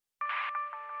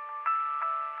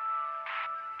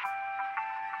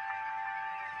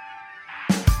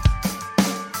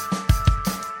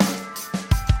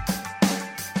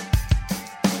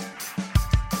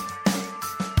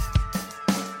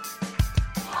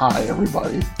Hi,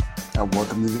 everybody, and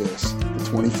welcome to this,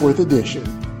 the 24th edition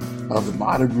of the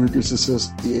Modern Rookers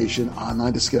Association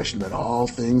online discussion about all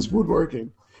things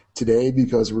woodworking. Today,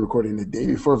 because we're recording the day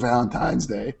before Valentine's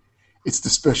Day, it's the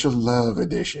special love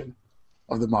edition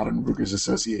of the Modern Rookers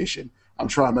Association. I'm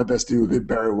trying my best to do a good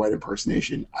Barry White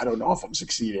impersonation. I don't know if I'm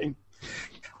succeeding.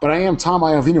 But I am Tom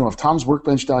Iovino of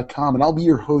Tom'sWorkbench.com, and I'll be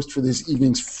your host for this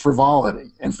evening's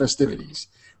frivolity and festivities.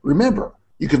 Remember,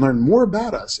 you can learn more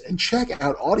about us and check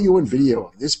out audio and video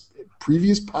of this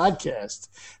previous podcast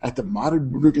at the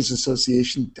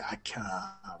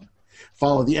ModernRookersAssociation.com.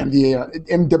 Follow the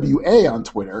MWA on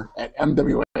Twitter at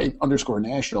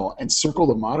MWA_national and circle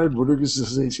the Modern Woodworkers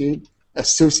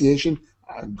Association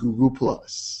on Google+.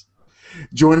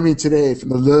 Joining me today from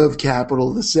the love capital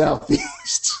of the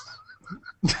Southeast,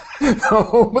 the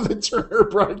home of the Turner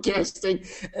Broadcasting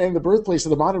and the birthplace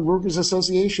of the Modern Workers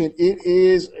Association, it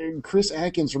is Chris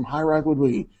Atkins from High Rock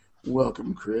Woodworking.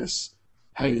 Welcome, Chris.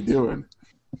 How you doing?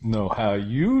 No, how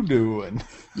you doing?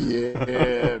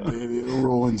 Yeah, baby,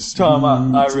 rolling smooth.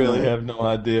 Tom, I really have no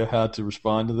idea how to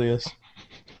respond to this.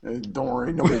 Don't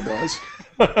worry, nobody does.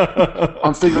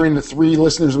 I'm figuring the 3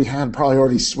 listeners we had probably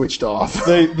already switched off.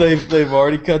 They've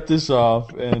already cut this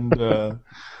off, and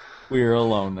we are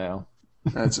alone now.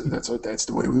 That's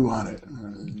the way we want it.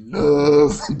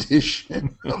 Love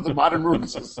edition of the Modern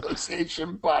Rooms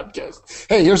Association podcast.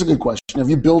 Hey, here's a good question. Have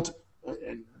you built,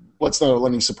 let's not let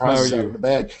any surprises out of the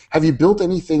bag, have you built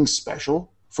anything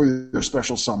special for your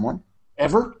special someone?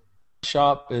 Ever?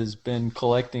 Shop has been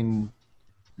collecting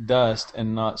dust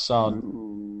and not solid.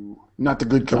 Not the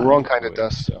good kind. The wrong kind of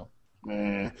dust. So.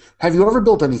 Have you ever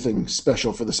built anything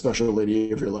special for the special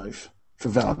lady of your life for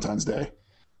Valentine's Day?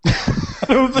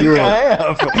 I don't think I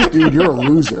have. Dude, you're a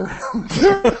loser.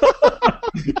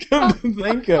 Come to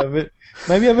think of it.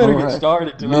 Maybe I better get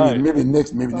started tonight. Maybe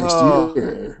next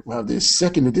year we'll have the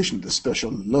second edition of the special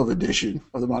love edition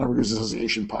of the Modern Workers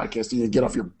Association podcast. You can get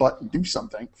off your butt and do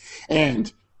something.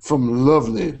 And from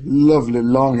lovely, lovely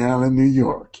Long Island, New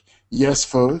York. Yes,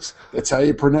 folks, that's how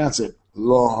you pronounce it.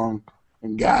 Long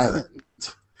Island.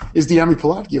 Is Dyami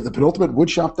Pilatki of the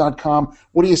penultimatewoodshop.com.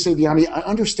 What do you say, Dyami? I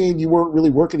understand you weren't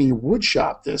really working in your wood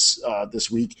shop this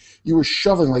week. You were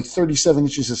shoveling like 37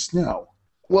 inches of snow.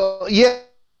 Well, yeah,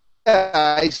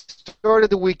 I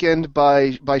started the weekend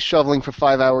by shoveling for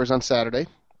 5 hours on Saturday.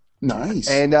 Nice.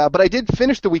 And but I did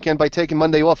finish the weekend by taking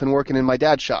Monday off and working in my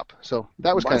dad's shop. So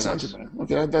that was kind of nice.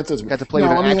 Okay, that doesn't. Got to play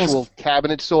with an actual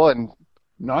cabinet saw and.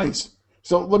 Nice.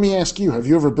 So let me ask you: have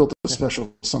you ever built a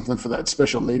special something for that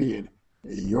special lady in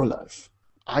your life?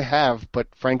 I have, but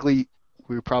frankly,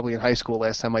 we were probably in high school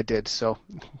last time I did, so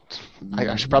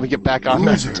I should probably get back on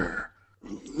that. Loser.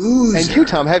 And you,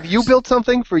 Tom, have you built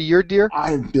something for your dear?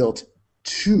 I've built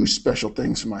 2 special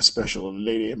things for my special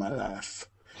lady in my life.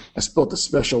 I built a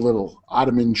special little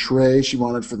ottoman tray she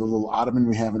wanted for the little ottoman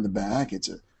we have in the back. It's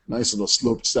a nice little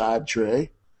sloped side tray.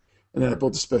 And then I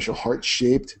built a special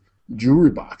heart-shaped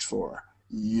jewelry box for her.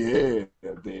 Yeah,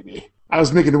 baby. I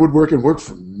was making the woodworking work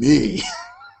for me.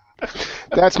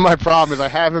 That's my problem, is I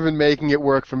haven't been making it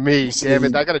work for me. See, damn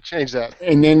it, I got to change that.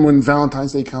 And then when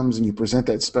Valentine's Day comes and you present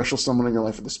that special someone in your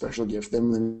life with a special gift,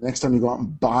 then the next time you go out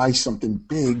and buy something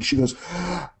big, she goes,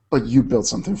 but you built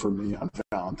something for me on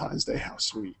Valentine's Day. How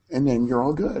sweet. And then you're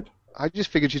all good. I just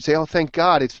figured you'd say, oh, thank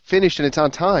God, it's finished and it's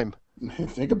on time.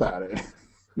 Think about it.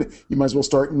 You might as well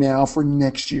start now for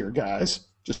next year, guys.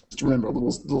 Just remember, a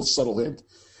little subtle hint.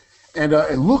 And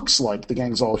it looks like the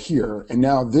gang's all here. And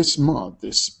now this month,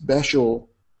 this special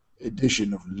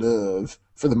edition of Love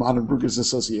for the Modern Brewers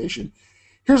Association,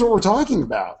 here's what we're talking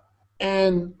about.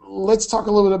 And let's talk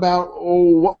a little bit about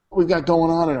what we've got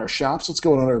going on in our shops, what's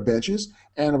going on in our benches.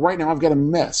 And right now I've got a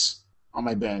mess on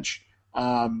my bench.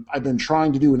 I've been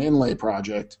trying to do an inlay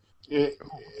project. I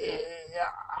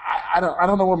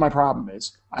don't know what my problem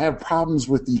is. I have problems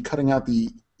with cutting out the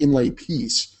inlay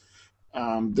piece.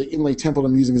 The inlay template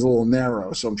I'm using is a little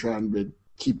narrow, so I'm trying to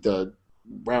keep the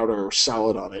router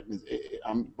solid on it.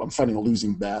 I'm fighting a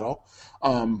losing battle.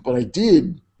 But I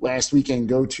did last weekend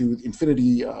go to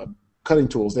Infinity Cutting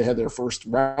Tools. They had their first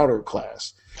router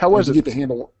class. How was it? To get the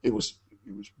handle, it was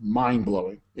mind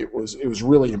blowing. It was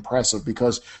really impressive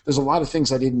because there's a lot of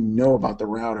things I didn't know about the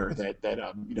router that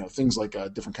things like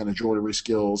different kind of joinery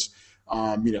skills.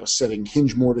 Setting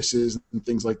hinge mortises and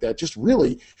things like that. Just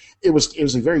really, it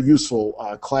was a very useful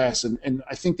class, and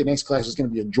I think the next class is going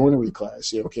to be a joinery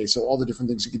class. Yeah, okay, so all the different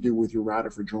things you can do with your router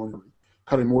for joinery,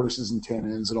 cutting mortises and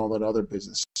tenons and all that other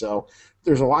business. So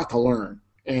there's a lot to learn,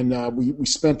 and we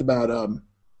spent about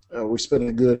we spent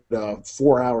a good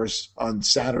 4 hours on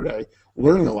Saturday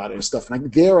learning a lot of this stuff. And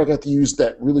I got to use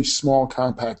that really small,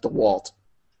 compact DeWalt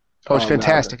Oh, it's router.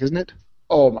 fantastic, isn't it?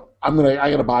 Oh, I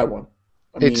gotta buy one.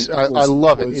 I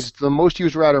love it. It's the most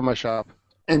used router in my shop.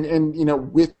 And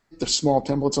with the small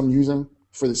templates I'm using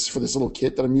for this little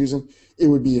kit that I'm using, it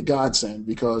would be a godsend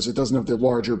because it doesn't have the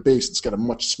larger base. It's got a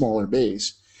much smaller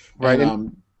base. Right.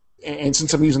 And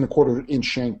since I'm using a 1/4-inch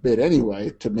shank bit anyway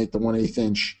to make the 1/8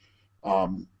 inch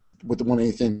with the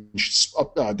 1/8 inch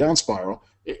up down spiral,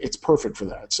 it's perfect for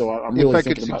that. So I'm really. If I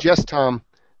could suggest, Tom,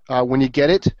 when you get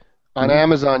it on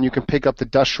Amazon, you can pick up the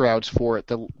dust shrouds for it.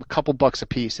 A couple bucks a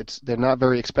piece. They're not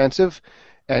very expensive,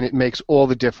 and it makes all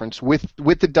the difference. With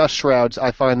the dust shrouds, I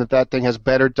find that thing has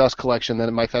better dust collection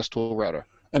than my Festool router.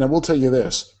 And I will tell you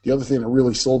this: the other thing that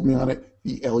really sold me on it,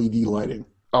 the LED lighting.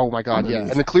 Oh my God, yeah!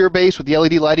 And the clear base with the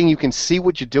LED lighting, you can see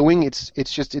what you're doing. It's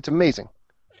amazing.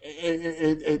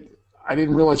 I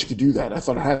didn't realize you could do that. I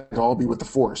thought it had to all be with the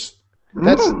force.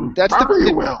 That's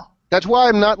why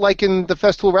I'm not liking the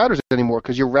Festool routers anymore,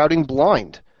 because you're routing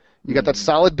blind. You got that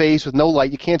solid base with no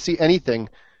light. You can't see anything.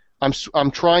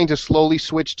 I'm trying to slowly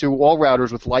switch to all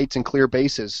routers with lights and clear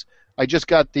bases. I just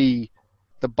got the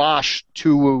Bosch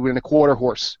 2 1/4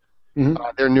 horse,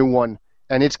 their new one,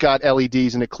 and it's got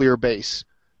LEDs and a clear base.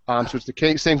 So it's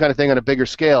the same kind of thing on a bigger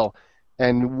scale,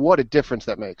 and what a difference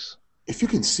that makes. If you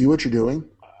can see what you're doing,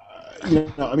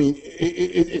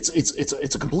 it's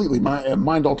a completely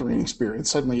mind-altering experience.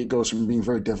 Suddenly it goes from being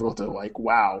very difficult to like,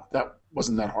 wow, that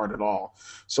wasn't that hard at all.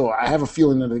 So I have a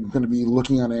feeling that I'm going to be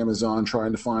looking on Amazon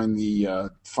trying to find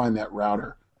that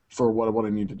router for what I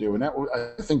need to do, and I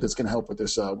think that's going to help with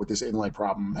this inlay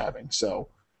problem I'm having. So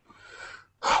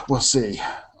we'll see.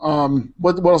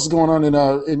 What else is going on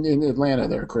in Atlanta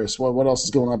there, Chris? What else is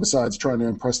going on besides trying to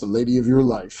impress the lady of your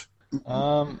life?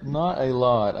 Not a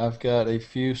lot. I've got a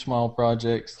few small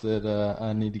projects that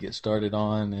I need to get started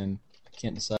on, and I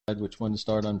can't decide which one to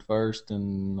start on first.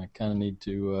 And I kind of need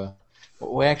to.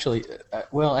 Actually,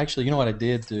 you know what I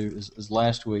did do is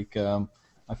last week.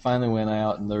 I finally went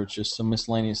out, and there was just some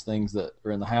miscellaneous things that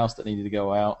were in the house that needed to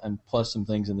go out, and plus some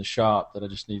things in the shop that I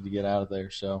just needed to get out of there.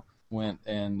 So went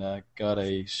and got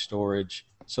a storage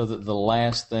so that the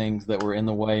last things that were in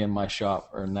the way in my shop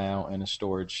are now in a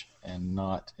storage and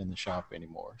not in the shop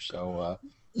anymore. So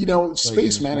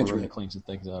space management really cleans some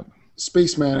things up.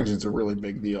 Space management is a really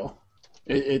big deal.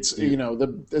 It's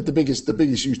the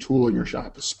biggest used tool in your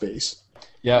shop is space.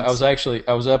 Yeah, I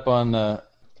was up on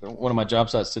one of my job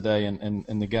sites today,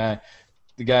 and the guy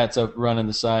that's up running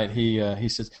the site, he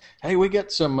says, "Hey, we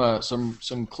got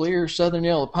some clear southern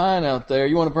yellow pine out there.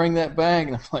 You want to bring that back?"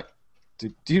 And I'm like,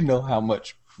 "Do you know how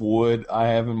much wood I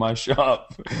have in my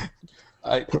shop?"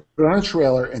 Put it on a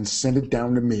trailer and send it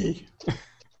down to me.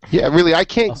 Yeah, really, I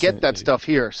can't get that stuff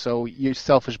here, so you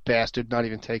selfish bastard not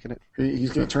even taking it.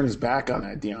 He's going to turn his back on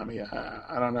that, Diami.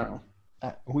 I don't know.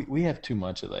 We have too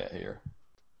much of that here.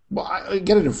 Well, I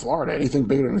get it in Florida. Anything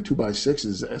bigger than a 2x6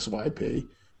 is SYP.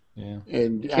 Yeah.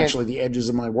 And actually, the edges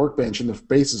of my workbench and the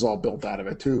base is all built out of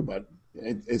it too, but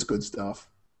it's good stuff.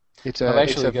 I've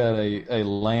actually got a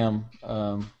lamb.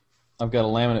 I've got a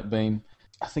laminate beam.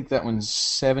 I think that one's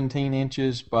 17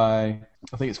 inches by,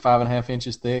 I think it's 5.5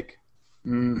 inches thick.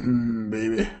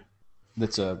 Baby.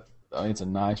 It's a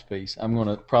nice piece. I'm going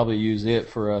to probably use it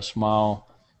for a small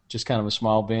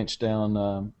bench down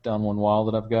one wall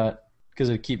that I've got, because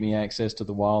it'll keep me access to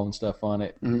the wall and stuff on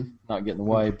it, not get in the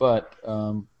way, but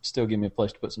still give me a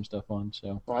place to put some stuff on.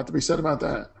 So a lot to be said about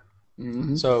that.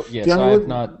 So yes, I'm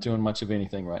not doing much of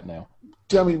anything right now.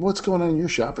 Tell me, what's going on in your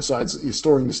shop besides you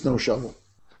storing the snow shovel?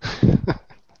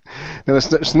 No, the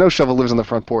snow shovel lives on the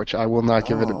front porch. I will not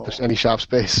give it any shop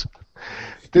space.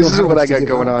 This is what I got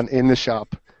going on in the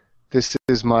shop. This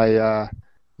is my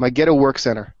ghetto work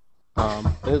center.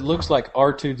 It looks like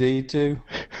R2D2.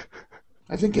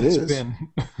 I think it is.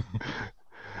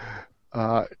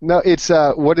 No, it's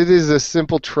what it is, a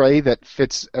simple tray that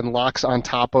fits and locks on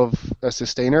top of a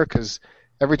sustainer, because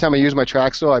every time I use my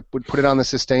track saw, I would put it on the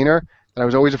sustainer, and I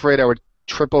was always afraid I would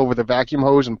trip over the vacuum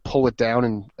hose and pull it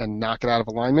down and knock it out of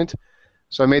alignment.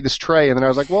 So I made this tray, and then I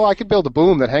was like, well, I could build a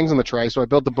boom that hangs on the tray, so I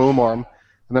built the boom arm,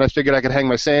 and then I figured I could hang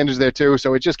my sanders there too,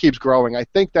 so it just keeps growing. I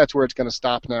think that's where it's going to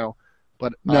stop now.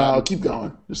 But no, keep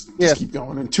going. Just keep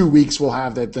going. In 2 weeks, we'll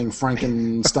have that thing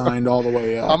Frankensteined all the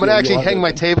way up. I'm going to actually hang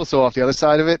my table saw off the other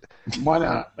side of it. Why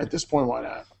not? At this point, why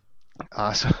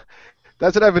not? So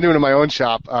that's what I've been doing in my own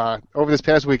shop. Over this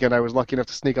past weekend, I was lucky enough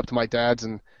to sneak up to my dad's,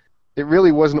 and it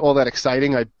really wasn't all that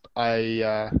exciting.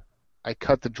 I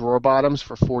cut the drawer bottoms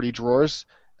for 40 drawers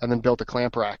and then built a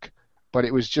clamp rack. But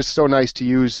it was just so nice to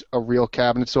use a real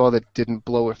cabinet saw that didn't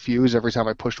blow a fuse every time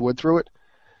I pushed wood through it.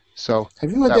 So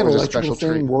have you had that that was a electrical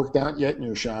special thing treat. worked out yet in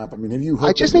your shop? I mean, have you?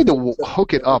 I just need to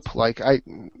hook it up.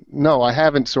 No, I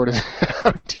haven't sorted it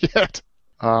out yet.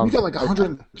 You got like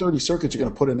 130 circuits you're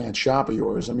going to put in that shop of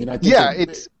yours. I mean, I think yeah,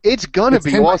 it's going to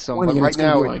be 10 by awesome, 20 but and right it's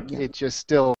gonna now be like, it just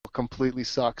still completely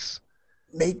sucks.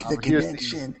 Make the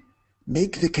connection.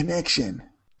 Make the connection.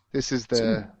 This is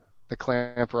the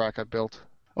clamp rack I built.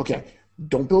 Okay,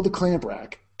 don't build a clamp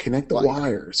rack. Connect the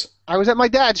wires. I was at my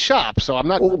dad's shop, so I'm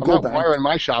not back. wiring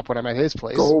my shop when I'm at his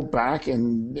place. Go back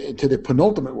and to the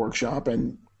penultimate workshop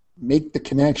and make the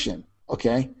connection.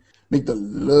 Okay, make the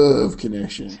love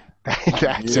connection.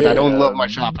 That's it. I don't love my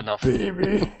shop enough,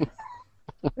 baby.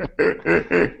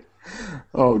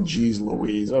 Oh, geez,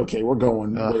 Louise. Okay, we're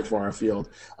going way far afield.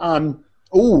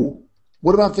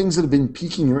 What about things that have been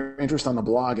piquing your interest on the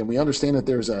blog? And we understand that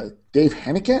there's a Dave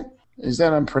Henneket. Is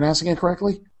that I'm pronouncing it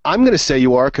correctly? I'm going to say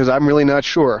you are because I'm really not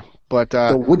sure. But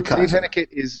the Dave Henneket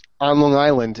is on Long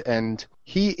Island, and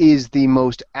he is the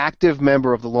most active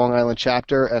member of the Long Island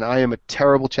chapter, and I am a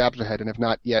terrible chapter head and have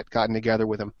not yet gotten together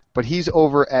with him. But he's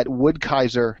over at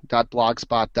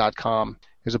woodkaiser.blogspot.com.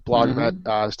 There's a blog about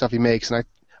the stuff he makes, and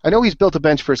I know he's built a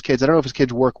bench for his kids. I don't know if his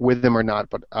kids work with him or not,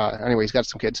 but anyway, he's got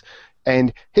some kids.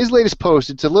 And his latest post,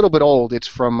 it's a little bit old. It's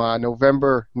from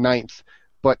November 9th,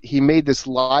 but he made this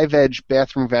live edge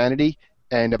bathroom vanity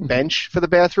and a bench for the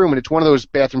bathroom, and it's one of those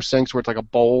bathroom sinks where it's like a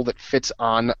bowl that fits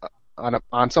on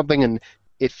something, and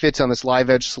it fits on this live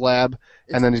edge slab,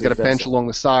 and then he's got a bench along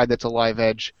the side that's a live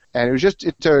edge. And it was just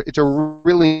it's a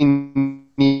really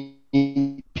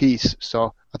neat piece,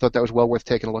 so I thought that was well worth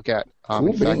taking a look at.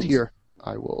 In fact, here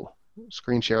I will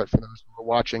screen share it for those who are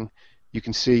watching. You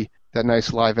can see that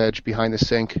nice live edge behind the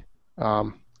sink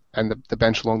and the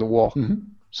bench along the wall.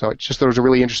 So it's just there was a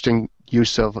really interesting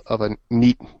use of a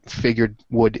neat figured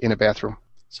wood in a bathroom.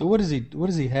 So what does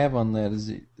he have on that? Is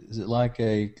it like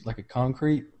a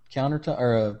concrete countertop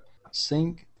or a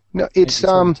sink? No, it's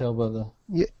tell by the...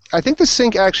 Yeah, I think the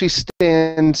sink actually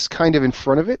stands kind of in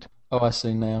front of it. Oh, I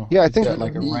see now. Yeah, I think got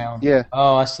like a round. Yeah.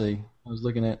 Oh, I see. I was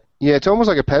looking at. Yeah, it's almost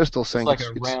like a pedestal sink. It's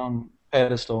like a round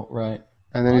pedestal, right?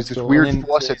 And then there's this weird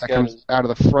faucet that comes out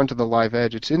of the front of the live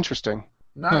edge. It's interesting.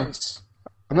 Nice.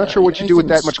 I'm not sure what you do with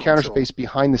that much counter space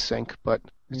behind the sink, but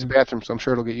it's a bathroom, so I'm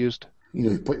sure it'll get used.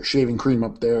 You put your shaving cream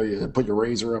up there, you put your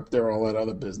razor up there, all that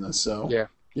other business. So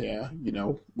yeah,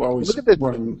 we're always look at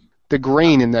the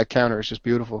grain in that counter is just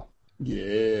beautiful.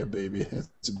 Yeah, baby,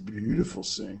 it's a beautiful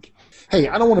sink. Hey,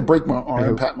 I don't want to break my arm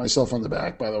and pat myself on the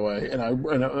back, by the way, and I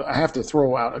have to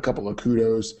throw out a couple of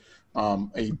kudos,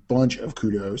 a bunch of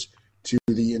kudos to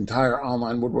the entire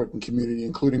online woodworking community,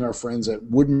 including our friends at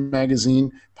Wood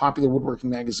Magazine, Popular Woodworking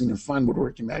Magazine, and Fine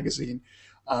Woodworking Magazine.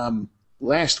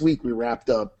 Last week we wrapped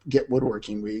up Get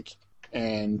Woodworking Week,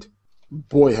 and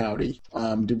boy howdy,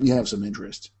 did we have some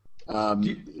interest.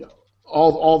 It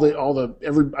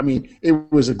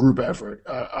was a group effort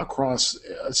across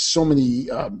so many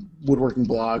woodworking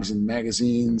blogs and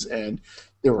magazines, and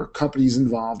there were companies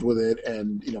involved with it,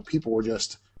 and people were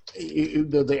just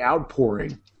the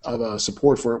outpouring of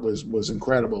support for it was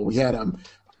incredible. We had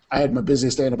I had my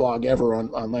busiest day on the blog ever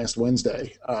on last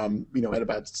Wednesday. Had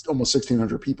about almost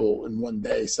 1,600 people in one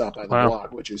day stop by the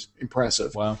blog, which is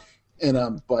impressive. Wow.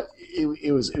 And but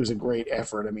it was a great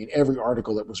effort. I mean, every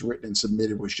article that was written and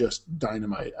submitted was just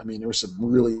dynamite. I mean, there were some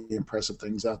really impressive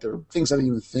things out there, things I didn't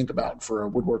even think about for a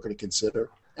woodworker to consider.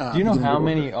 Do you know how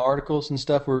many articles and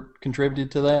stuff were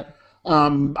contributed to that?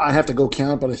 I have to go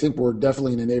count, but I think we're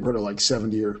definitely in the neighborhood of like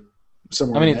 70 or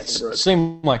somewhere. I mean, it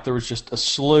seemed like there was just a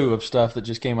slew of stuff that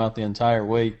just came out the entire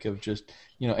week of just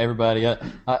everybody.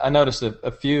 I noticed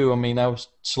a few. I mean, I was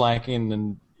slacking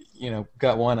and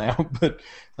got one out, but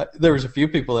there was a few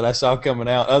people that I saw coming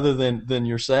out other than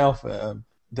yourself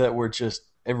that were just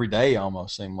every day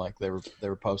almost seemed like they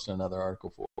were posting another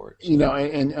article for it. So.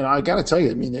 And I got to tell you,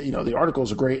 I mean, the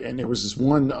articles are great, and there was this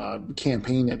one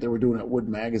campaign that they were doing at Wood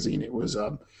Magazine. It was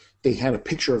they had a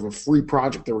picture of a free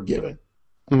project they were given,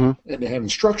 and they had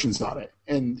instructions on it.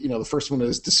 And the first one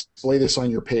is display this on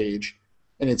your page,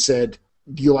 and it said,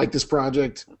 "Do you like this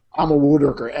project? I'm a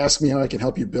woodworker. Ask me how I can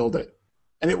help you build it."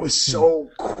 And it was so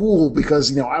cool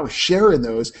because I was sharing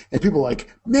those, and people were like,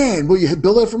 "Man, will you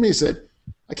build that for me?" I said,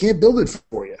 "I can't build it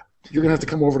for you. You're gonna have to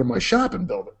come over to my shop and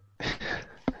build it,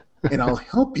 and I'll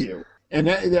help you." And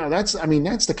that's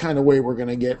the kind of way we're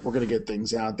gonna get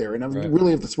things out there. And I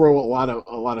really have to throw a lot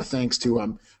of thanks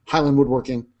to Highland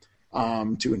Woodworking,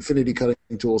 to Infinity Cutting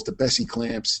Tools, to Bessie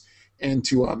Clamps, and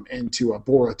to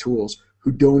Bora Tools,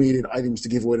 who donated items to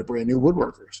give away to brand new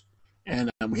woodworkers. And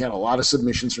we had a lot of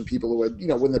submissions from people who had,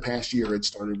 within the past year had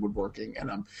started woodworking.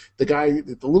 And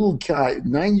the little guy,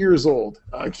 9 years old,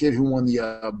 a kid who won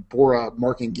the Bora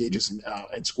marking gauges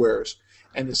and squares,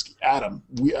 and this Adam,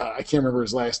 I can't remember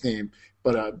his last name,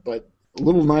 but a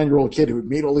little 9-year-old kid who had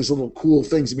made all these little cool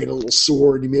things. He made a little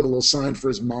sword. He made a little sign for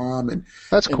his mom, and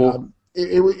that's cool.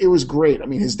 It was great. I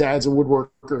mean, his dad's a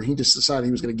woodworker. He just decided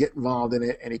he was going to get involved in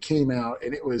it, and it came out,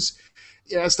 and it was.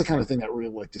 Yeah, that's the kind of thing that I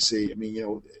really like to see. I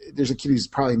mean, there's a kid who's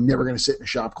probably never going to sit in a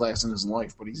shop class in his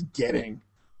life, but he's getting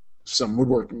some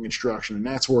woodworking instruction, and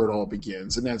that's where it all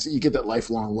begins. And you get that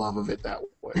lifelong love of it that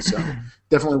way. So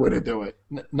definitely a way to do it.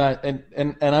 And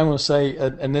I'm going to say,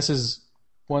 and this is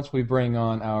once we bring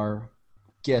on our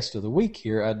guest of the week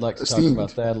here, I'd like to talk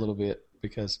about that a little bit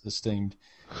because esteemed.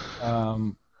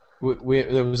 It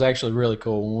was actually really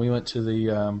cool when we went to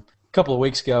the. Couple of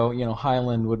weeks ago,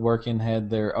 Highland Woodworking had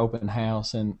their open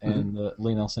house, and the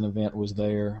Lee Nelson event was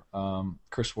there.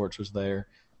 Chris Schwartz was there.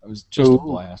 It was just a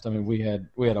blast. I mean, we had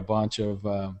a bunch of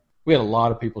we had a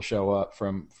lot of people show up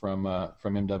from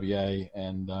MWA,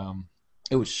 and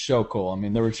it was so cool. I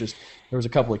mean, there was a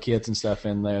couple of kids and stuff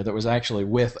in there that was actually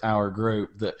with our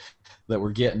group that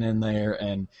were getting in there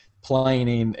and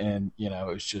planing, and it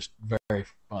was just very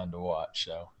fun to watch.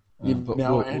 So,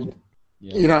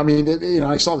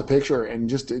 I saw the picture, and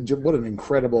just what an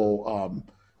incredible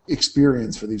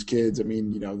experience for these kids. I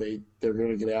mean, they're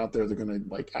going to get out there. They're going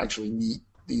to actually meet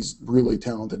these really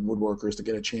talented woodworkers to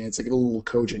get a chance. They get a little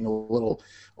coaching, a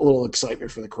little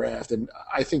excitement for the craft, and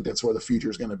I think that's where the future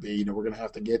is going to be. We're going to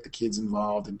have to get the kids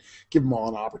involved and give them all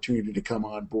an opportunity to come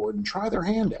on board and try their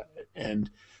hand at it. And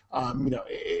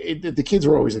the kids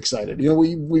are always excited.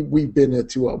 We've been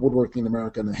to Woodworking in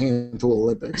America and the Hand Tool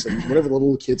Olympics, and whenever the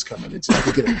little kids come in, it's like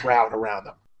you get a crowd around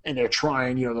them, and they're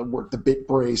trying, to work the bit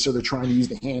brace, or they're trying to use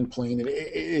the hand plane, and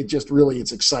it just really,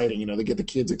 it's exciting. They get the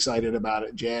kids excited about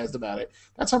it, jazzed about it.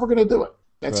 That's how we're going to do it.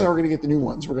 That's how we're going to get the new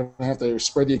ones. We're going to have to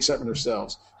spread the excitement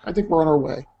ourselves. I think we're on our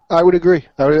way. I would agree.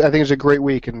 I think it's a great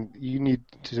week, and you need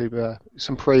to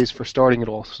some praise for starting it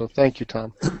all. So thank you,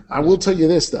 Tom. I will tell you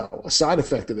this, though. A side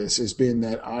effect of this has been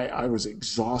that I was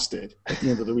exhausted at the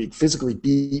end of the week, physically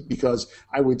beat, because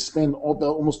I would spend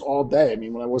almost all day. I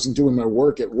mean, when I wasn't doing my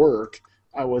work at work,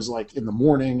 I was in the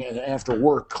morning and after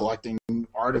work collecting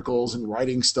articles and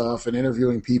writing stuff and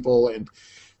interviewing people. And,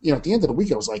 at the end of the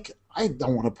week, I was like, I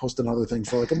don't want to post another thing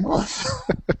for a month.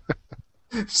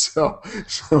 So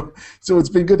it's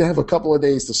been good to have a couple of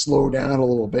days to slow down a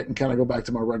little bit and kind of go back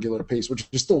to my regular pace, which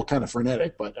is still kind of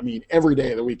frenetic. But, I mean, every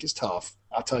day of the week is tough.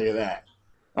 I'll tell you that.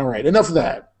 All right, enough of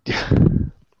that.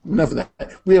 Enough of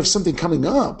that. We have something coming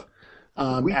up.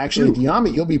 Actually,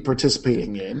 Diami, you'll be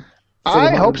participating in.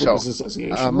 I hope so.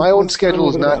 My own schedule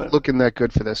is not looking that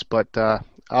good for this, but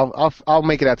I'll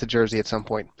make it out to Jersey at some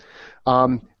point.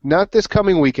 Not this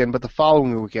coming weekend, but the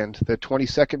following weekend, the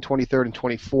 22nd, 23rd, and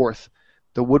 24th.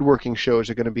 The woodworking shows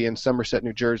are going to be in Somerset,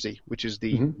 New Jersey, which is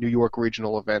the New York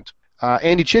regional event.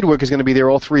 Andy Chidwick is going to be there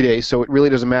all 3 days, so it really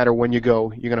doesn't matter when you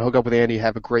go. You're going to hook up with Andy,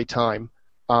 have a great time.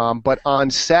 But on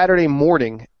Saturday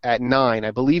morning at 9,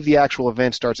 I believe the actual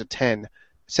event starts at 10.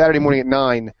 Saturday morning at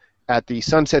 9 at the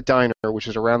Sunset Diner, which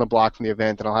is around the block from the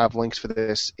event, and I'll have links for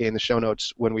this in the show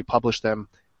notes when we publish them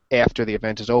after the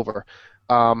event is over.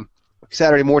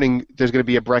 Saturday morning, there's going to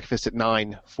be a breakfast at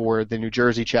 9 for the New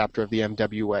Jersey chapter of the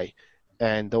MWA.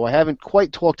 And though I haven't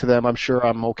quite talked to them, I'm sure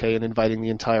I'm okay in inviting the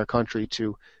entire country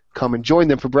to come and join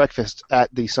them for breakfast at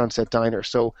the Sunset Diner.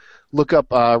 So look up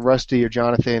Rusty or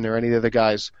Jonathan or any of the other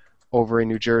guys over in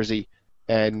New Jersey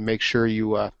and make sure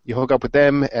you hook up with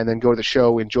them and then go to the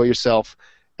show, enjoy yourself,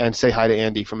 and say hi to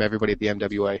Andy from everybody at the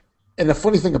MWA. And the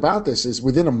funny thing about this is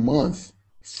within a month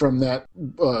from that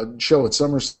show at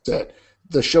Somerset,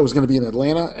 the show is going to be in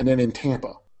Atlanta and then in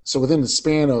Tampa. So within the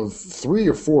span of 3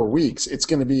 or 4 weeks, it's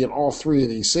going to be in all three of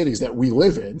these cities that we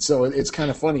live in. So it's kind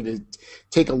of funny to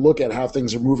take a look at how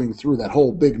things are moving through that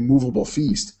whole big movable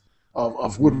feast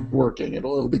of woodworking.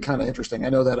 It'll be kind of interesting. I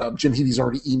know that Jim Heavy's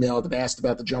already emailed and asked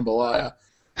about the jambalaya.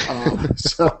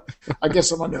 So I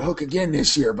guess I'm on the hook again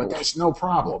this year, but that's no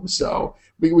problem. So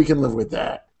we can live with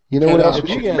that. You know what else we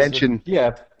should mention?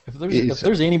 If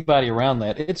there's anybody around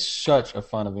that, it's such a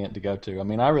fun event to go to. I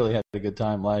mean, I really had a good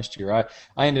time last year.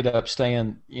 I ended up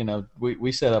staying,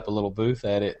 we set up a little booth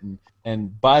at it,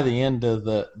 and by the end of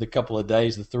the couple of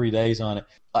days, the 3 days on it,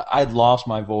 I'd lost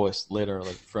my voice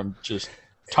literally from just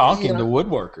talking to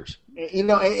woodworkers.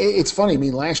 It's funny. I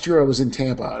mean, last year I was in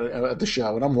Tampa at the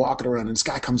show, and I'm walking around, and this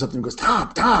guy comes up to me and goes,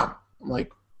 Tom. I'm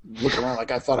like, looking around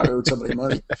like I thought I heard somebody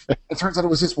money. It turns out it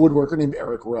was this woodworker named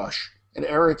Eric Rush. And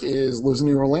Eric lives in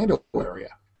the Orlando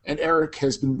area. And Eric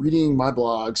has been reading my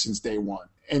blog since day one.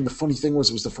 And the funny thing was,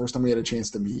 it was the first time we had a chance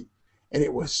to meet, and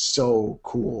it was so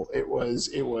cool. It was.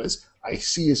 I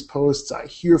see his posts. I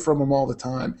hear from him all the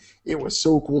time. It was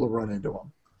so cool to run into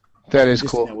him. That is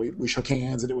cool. We shook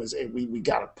hands, and we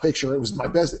got a picture. It was my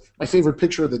favorite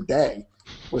picture of the day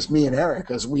was me and Eric,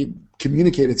 because we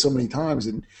communicated so many times,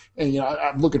 and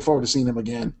I'm looking forward to seeing him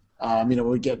again. When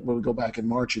we go back in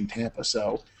March in Tampa,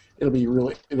 so it'll be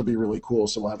really cool.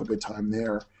 So we'll have a good time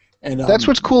there. And that's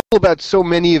what's cool about so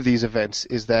many of these events,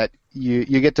 is that you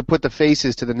get to put the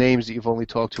faces to the names that you've only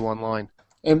talked to online.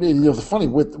 And the funny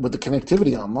with the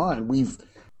connectivity online,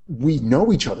 we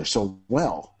know each other so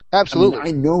well. Absolutely.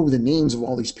 I know the names of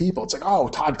all these people. It's like, oh,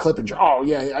 Todd Clippinger. Oh,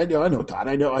 yeah, I know Todd.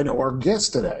 I know our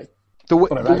guest today. The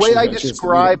way I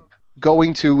describe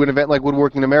going to an event like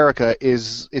Woodworking America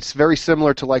is it's very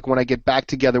similar to like when I get back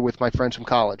together with my friends from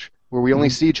college, where we only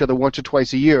see each other once or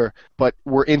twice a year, but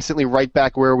we're instantly right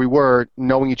back where we were,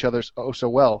 knowing each other so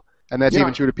well. And that's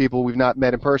even true to people we've not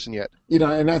met in person yet.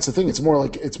 And that's the thing. It's more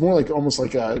like almost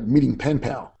like a meeting pen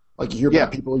pal. Like you hear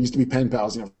about people who used to be pen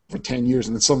pals, for 10 years,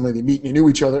 and then suddenly they meet and they knew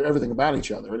each other, everything about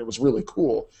each other, and it was really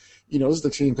cool. This is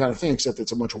the same kind of thing, except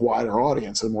it's a much wider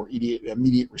audience and a more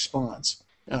immediate response.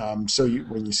 So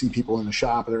when you see people in the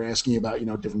shop and they're asking you about,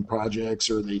 different projects,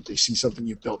 or they see something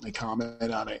you've built and they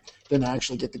comment on it, then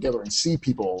actually get together and see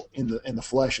people in the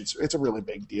flesh. It's a really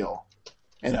big deal.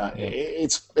 And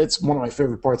it's one of my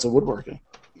favorite parts of woodworking,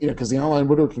 because the online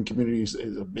woodworking community is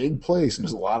a big place, and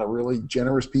there's a lot of really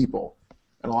generous people,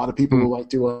 and a lot of people who like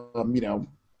to,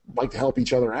 like to help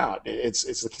each other out. It's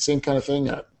the same kind of thing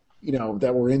that,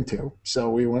 that we're into. So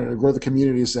we wanted to grow the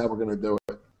community, so how we're going to do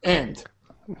it. And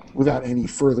without any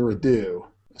further ado,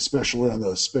 especially on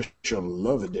the special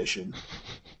love edition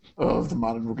of the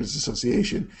Modern Workers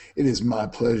Association, it is my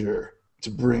pleasure to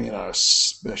bring in our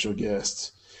special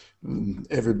guests.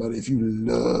 Everybody, if you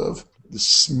love the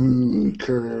smooth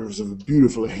curves of a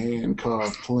beautifully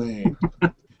hand-carved plane,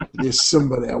 there's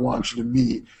somebody I want you to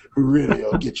meet who really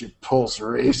will get your pulse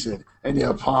racing and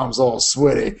your palms all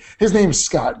sweaty. His name's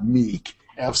Scott Meek.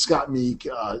 I have Scott Meek,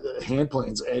 Hand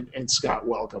Planes, and Scott,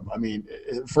 welcome. I mean,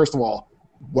 first of all,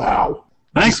 wow.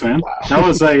 Thanks, man. Wow. That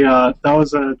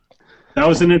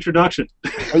was an introduction.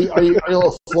 Are you a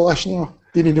little flush now?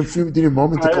 Do you need a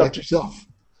moment to collect yourself?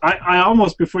 I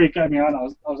almost, before you got me on, I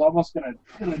was almost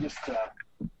gonna just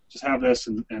have this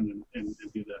and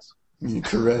do this. You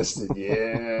caressed it,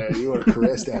 yeah. You want to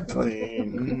caress that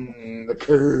plane. The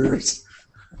curves.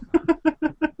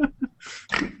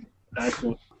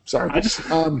 Excellent. Sorry. I just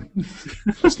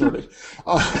snorted.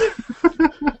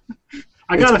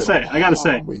 I gotta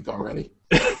say. Week already.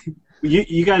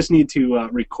 You guys need to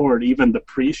record even the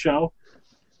pre-show,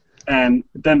 and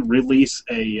then release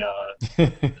a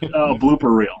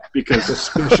blooper reel, because a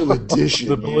special edition.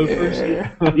 The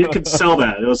bloopers. Yeah. You could sell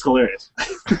that. It was hilarious.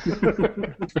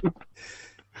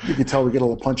 You can tell we get a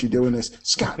little punchy doing this.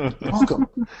 Scott, welcome.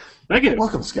 Thank you.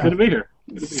 Welcome, Scott. Good to be here.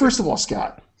 First of all,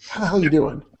 Scott, how the hell are you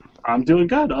doing? I'm doing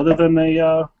good, other than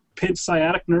a pinched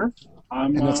sciatic nerve.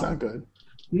 And that's not good.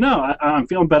 No, I'm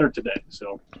feeling better today.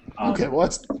 So. Okay, well,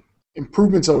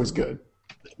 improvement's always good.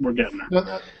 We're getting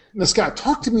there. Now, Scott,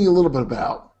 talk to me a little bit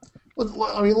about.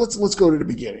 Let's go to the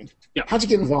beginning. Yeah. How'd you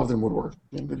get involved in woodworking?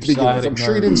 I'm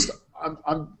sure you didn't.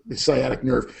 I'm sciatic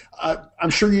nerve. I'm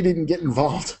sure you didn't get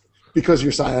involved because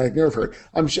your sciatic nerve hurt.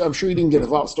 I'm sure you didn't get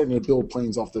involved starting to build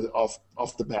planes off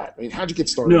the bat. I mean, how'd you get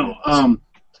started? No.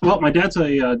 Well, my dad's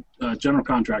a general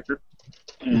contractor,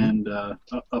 and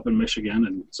up in Michigan,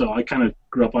 and so I kind of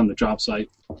grew up on the job site,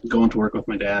 going to work with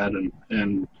my dad,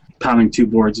 and pounding two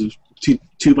boards of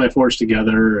 2x4s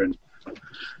together, and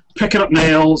picking up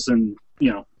nails, and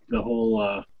the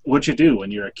whole what you do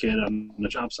when you're a kid on the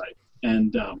job site.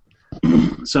 And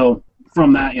so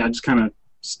from that, I just kind of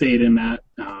stayed in that.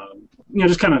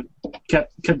 Just kind of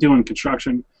kept doing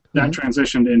construction. That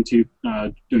transitioned into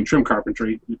doing trim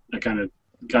carpentry. I kind of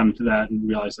got into that and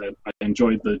realized that I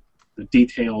enjoyed the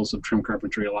details of trim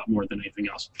carpentry a lot more than anything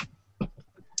else.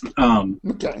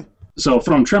 Okay. So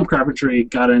from trim carpentry,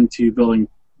 got into building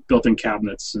built-in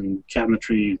cabinets, and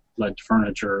cabinetry led to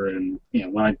furniture. And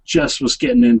when I just was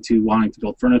getting into wanting to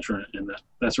build furniture and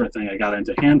that sort of thing, I got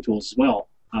into hand tools as well.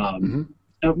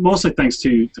 Mostly thanks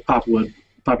to Popular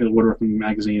Woodworking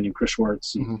Magazine and Chris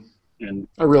Schwartz and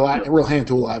a real hand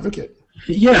tool advocate.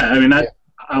 Yeah, I mean,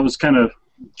 I was kind of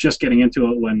just getting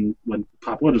into it when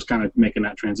Pop Wood was kind of making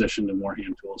that transition to more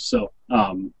hand tools. So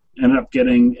ended up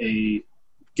getting a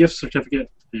gift certificate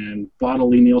and bought a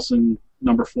Lee Nielsen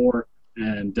number 4,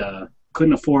 and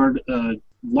couldn't afford a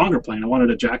longer plane. I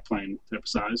wanted a jack plane type of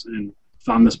size, and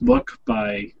found this book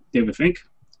by David Fink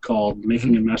called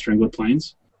Making and Mastering Wood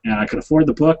Planes. And I could afford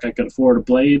the book, I could afford a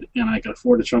blade, and I could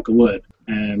afford a chunk of wood.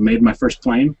 And made my first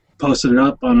plane, posted it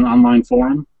up on an online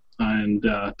forum and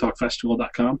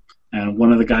talkfestival.com. And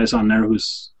one of the guys on there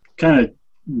who's kind of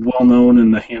well known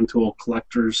in the hand tool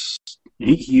collectors,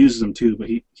 he uses them too, but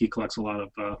he collects a lot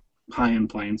of high-end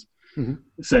planes,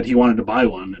 said he wanted to buy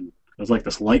one. And it was like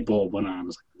this light bulb went on. I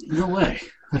was like, no way.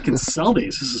 I can sell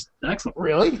these. This is excellent.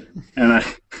 Really? And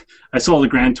I sold a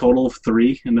grand total of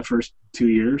 3 in the first 2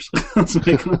 years.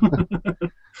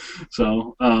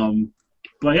 So,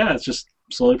 but yeah, it's just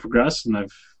slowly progressed, and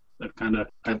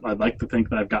I'd like to think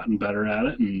that I've gotten better at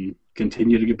it and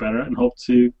continue to get better at it and hope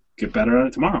to get better at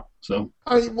it tomorrow. So,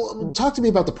 well, talk to me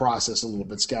about the process a little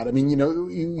bit, Scott. I mean,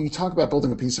 you talk about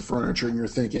building a piece of furniture and you're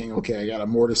thinking, okay, I got a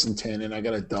mortise and tenon, I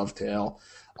got a dovetail.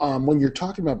 When you're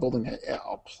talking about building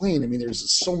a plane, I mean,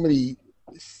 there's so many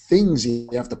things you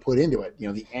have to put into it.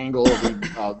 The angle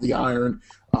of the iron,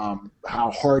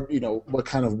 how hard, what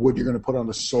kind of wood you're going to put on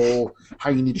the sole, how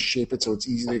you need to shape it so it's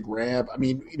easy to grab. I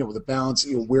mean, the balance,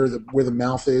 where the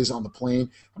mouth is on the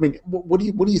plane. I mean, what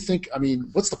do you think? I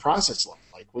mean, what's the process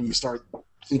like when you start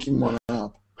thinking one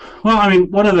up? Well, I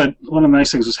mean, one of the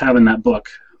nice things was having that book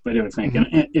by David Fink.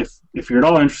 And if you're at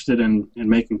all interested in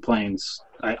making planes,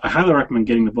 I highly recommend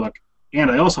getting the book. And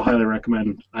I also highly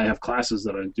recommend, I have classes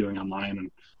that I'm doing online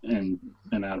and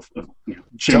out of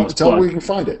shameless tell plug. where you can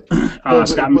find it.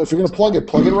 Scott, if you're going to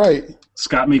plug it right.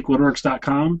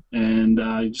 ScottMeekWoodworks.com, and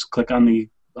you just click on the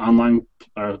online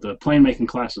the plane making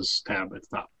classes tab at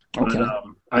the top. Okay. But,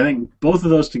 I think both of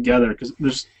those together, because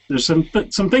there's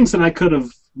some things that I could have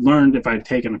learned if I'd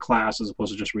taken a class as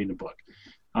opposed to just reading a book.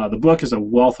 The book is a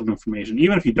wealth of information.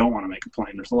 Even if you don't want to make a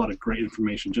plane, there's a lot of great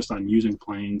information just on using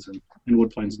planes and wood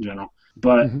planes in general.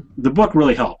 But the book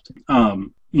really helped.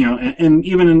 And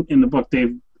even in the book,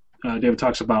 David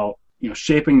talks about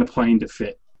shaping the plane to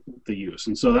fit the use.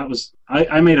 And so that was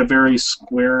I made a very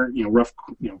square, rough,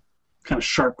 kind of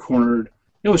sharp cornered.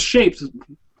 It was shaped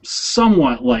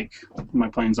somewhat like my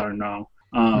planes are now.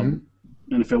 And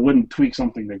if it wouldn't tweak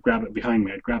something to grab it behind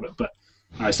me, I'd grab it. But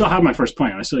I still have my first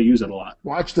plane. I still use it a lot.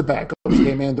 Watch the back.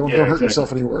 Okay, man. Don't hurt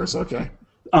yourself any worse. Okay.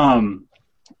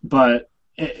 But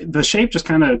the shape just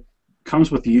kind of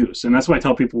comes with the use, and that's why I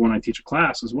tell people when I teach a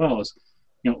class as well is,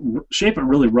 shape it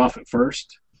really rough at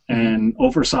first and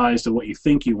oversized to what you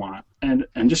think you want, and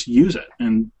just use it.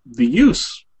 And the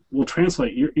use will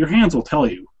translate. Your hands will tell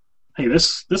you, hey,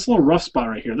 this little rough spot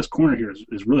right here, this corner here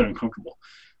is really uncomfortable.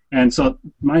 And so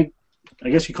I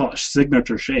guess you call it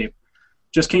signature shape,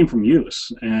 just came from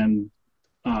use, and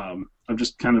I've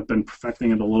just kind of been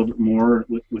perfecting it a little bit more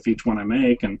with each one I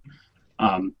make, and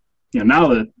now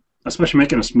that, especially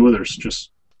making a smoother, it's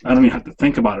just I don't even have to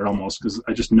think about it almost, because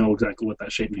I just know exactly what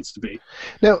that shape needs to be.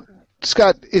 Now,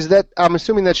 Scott, I'm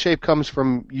assuming that shape comes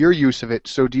from your use of it.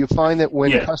 So do you find that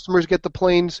when customers get the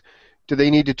planes, do they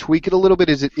need to tweak it a little bit?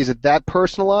 Is it that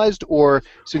personalized, or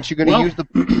since you're going to use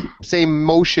the same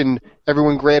motion,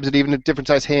 everyone grabs it even at different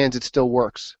size hands, it still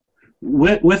works?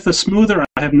 With the smoother,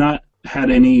 I haven't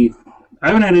had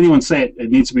anyone say it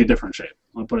needs to be a different shape.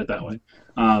 I'll put it that way.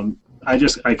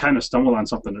 I kind of stumbled on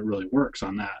something that really works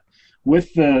on that.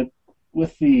 With the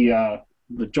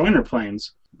joiner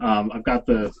planes, I've got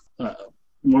the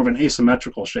more of an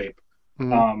asymmetrical shape,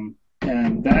 and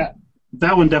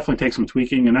that one definitely takes some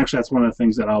tweaking. And actually, that's one of the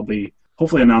things that I'll be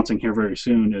hopefully announcing here very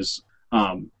soon. Is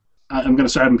I'm going to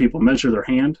start having people measure their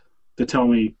hand to tell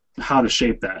me how to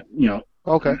shape that.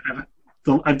 Okay.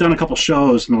 I've done a couple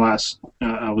shows in the last.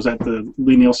 I was at the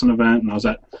Lee Nielsen event, and I was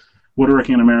at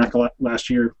Woodworking in America last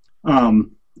year,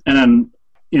 and then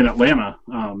in Atlanta,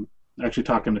 actually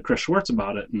talking to Chris Schwartz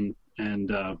about it, and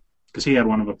because he had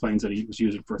one of the planes that he was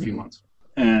using for a few months,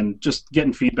 and just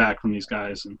getting feedback from these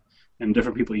guys and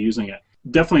different people using it.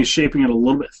 Definitely shaping it a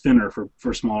little bit thinner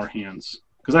for smaller hands,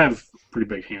 because I have pretty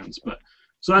big hands. But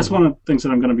so that's one of the things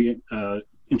that I'm going to be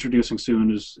introducing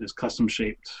soon is custom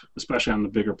shaped, especially on the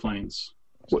bigger planes.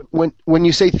 When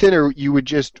you say thinner, you would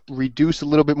just reduce a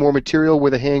little bit more material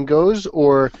where the hand goes,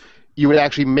 or you would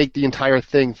actually make the entire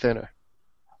thing thinner?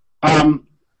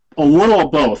 A little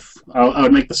of both. I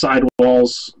would make the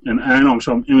sidewalls, and I know I'm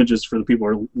showing images for the people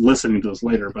who are listening to this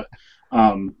later, but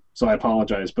so I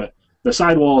apologize. But the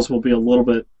sidewalls will be a little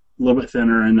bit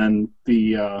thinner, and then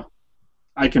the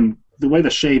way the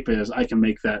shape is, I can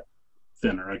make that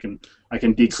thinner. I can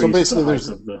decrease the height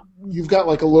of the. You've got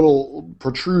like a little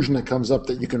protrusion that comes up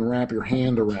that you can wrap your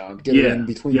hand around, get it in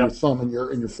between your thumb and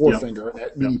your forefinger, and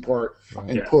that meaty part,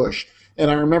 and push. And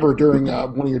I remember during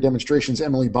one of your demonstrations,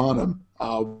 Emily Bonham,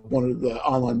 one of the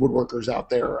online woodworkers out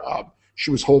there,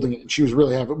 she was holding it, and she was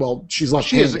really happy. Well, she's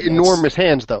left-handed. She has enormous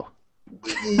hands, though.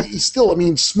 he's still, I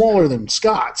mean, smaller than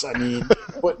Scott's. I mean,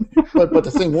 but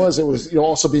the thing was, it was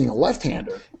also being a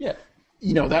left-hander. Yeah.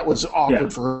 That was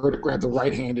awkward for her to grab the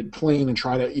right-handed plane and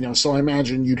try to, so I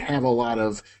imagine you'd have a lot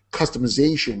of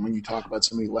customization when you talk about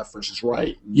somebody left versus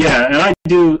right. Yeah, and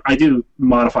I do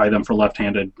modify them for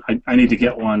left-handed. I need to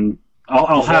get one.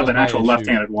 I'll have an actual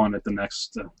left-handed one at the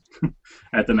next show.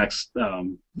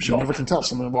 You never can tell.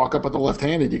 Someone walk up with the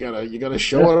left-handed. You gotta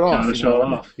show it off. Gotta show it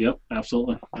off. Yep,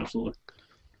 absolutely. So.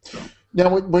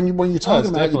 Now, when you're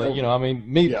talking about, definitely, I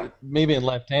mean, me being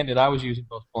left-handed, I was using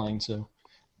both planes, so.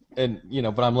 And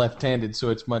but I'm left-handed, so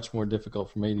it's much more difficult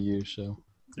for me to use. So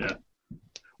yeah,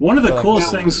 one of the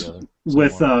coolest things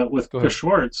with Chris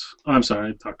Schwartz. Oh, I'm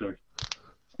sorry, I talked over.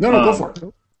 No, go for it.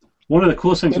 One of the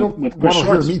coolest things with Chris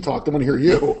Schwartz. Hear me talk. They want to hear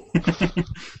you.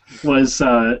 Was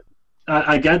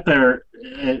I got there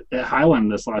at Highland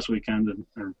this last weekend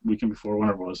or weekend before,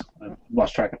 whenever it was. I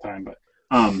lost track of time, but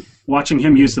watching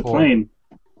him use the plane,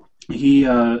 he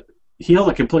held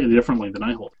it completely differently than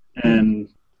I hold, and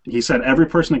he said every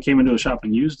person that came into the shop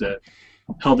and used it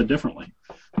held it differently,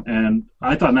 and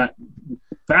I thought that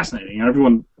fascinating.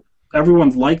 Everyone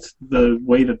liked the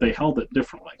way that they held it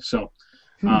differently. So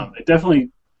it definitely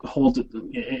holds it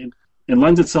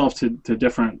lends itself to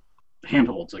different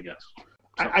handholds, I guess.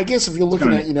 So, I guess if you're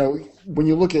looking at when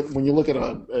you look at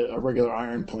a regular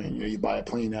iron plane, you buy a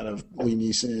plane out of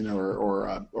Lee-Neeson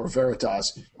or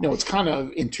Veritas, it's kind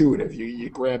of intuitive. You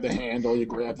grab the handle, you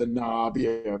grab the knob,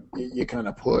 you kind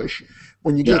of push.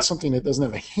 When you get something that doesn't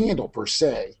have a handle per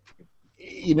se,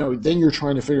 then you're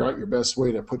trying to figure out your best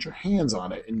way to put your hands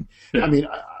on it. And I mean,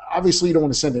 obviously you don't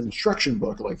want to send an instruction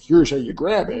book like here's how you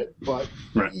grab it, but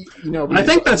I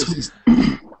think that's these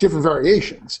different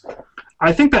variations.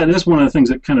 I think that is one of the things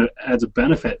that kind of adds a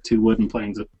benefit to wooden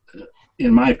planes,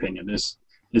 in my opinion, is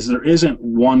there isn't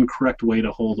one correct way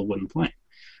to hold a wooden plane.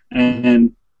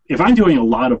 And if I'm doing a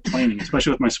lot of planing,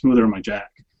 especially with my smoother and my jack,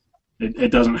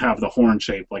 it doesn't have the horn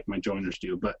shape like my joiners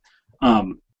do. But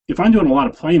if I'm doing a lot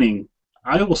of planing,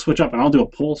 I will switch up and I'll do a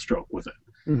pull stroke with it.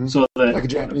 Mm-hmm. So that, like a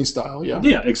Japanese style, yeah.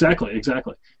 Yeah, exactly.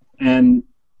 And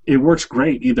it works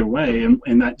great either way,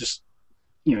 and that just,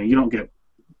 you don't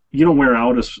wear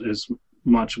out as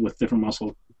much with different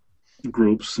muscle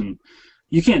groups, and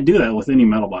you can't do that with any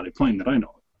metal body plane that I know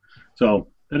of. So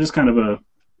that is kind of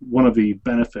one of the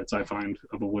benefits I find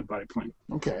of a wood body plane.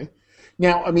 Okay.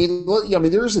 Now, I mean,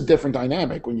 there is a different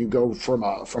dynamic when you go from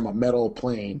a metal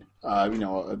plane,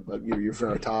 your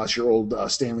Veritas, your old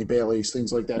Stanley Baileys,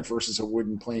 things like that, versus a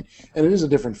wooden plane, and it is a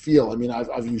different feel. I mean,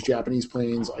 I've used Japanese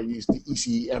planes, I used the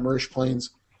EC Emmerich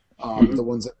planes, the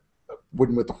ones that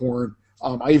wooden with the horn.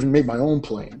 I even made my own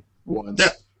plane once,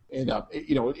 and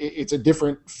it's a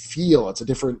different feel, it's a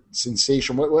different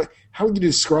sensation. How would you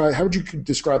describe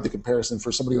the comparison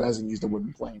for somebody who hasn't used a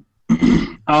wooden plane?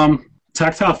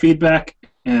 Tactile feedback,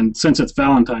 and since it's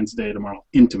Valentine's Day tomorrow,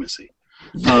 intimacy.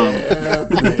 Yeah,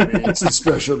 baby, it's the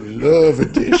special love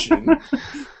edition.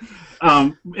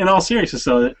 In all seriousness,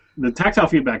 so the tactile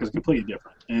feedback is completely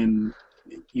different, and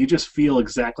you just feel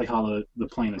exactly how the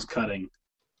plane is cutting.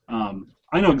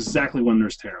 I know exactly when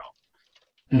there's tear out,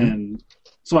 and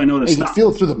so I know to stop. You can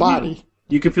feel it through the body.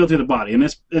 You can feel it through the body, and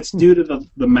it's due to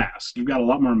the mass. You've got a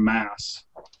lot more mass,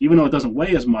 even though it doesn't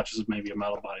weigh as much as maybe a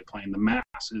metal body plane. The mass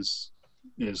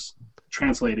is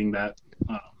translating that,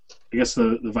 I guess,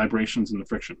 the vibrations and the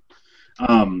friction.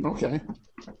 Okay.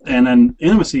 And then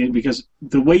intimacy, because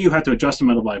the way you have to adjust a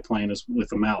metal body plane is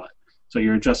with a mallet. So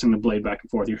you're adjusting the blade back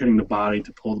and forth. You're hitting the body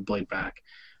to pull the blade back.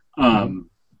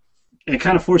 It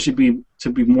kind of forces you to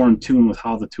be more in tune with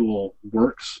how the tool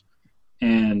works.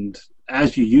 And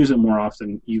as you use it more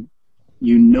often, you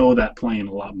know that plane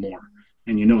a lot more.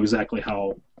 And you know exactly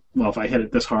how, well, if I hit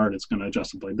it this hard, it's going to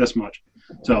adjust the blade this much.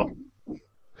 So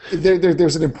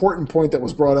there's an important point that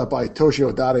was brought up by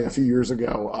Toshio Dade a few years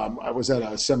ago. I was at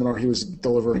a seminar he was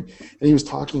delivering, and he was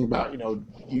talking about,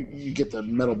 you get the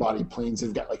metal body planes,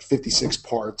 they've got like 56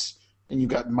 parts, and you've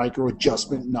got micro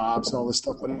adjustment knobs and all this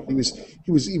stuff. But he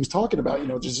was talking about,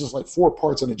 there's just like 4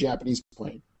 parts on a Japanese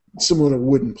plane, similar to a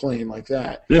wooden plane like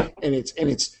that. Yeah.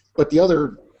 But the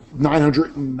other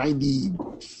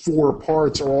 994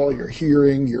 parts are all your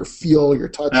hearing, your feel, your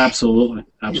touch. Absolutely.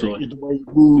 The way you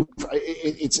move.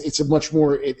 It's a much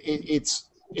more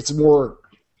it's a more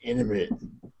intimate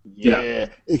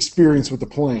experience with the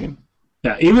plane.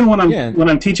 Yeah, even when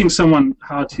I'm teaching someone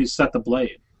how to set the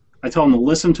blade, I tell them to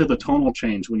listen to the tonal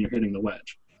change when you're hitting the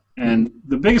wedge. And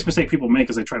the biggest mistake people make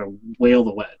is they try to whale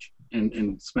the wedge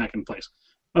and smack in place.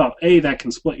 Well, that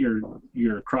can split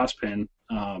your cross pin.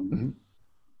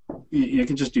 It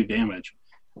can just do damage,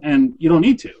 and you don't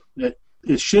need to.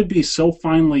 It should be so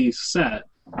finely set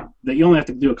that you only have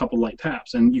to do a couple light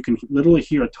taps, and you can literally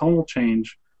hear a tonal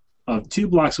change of 2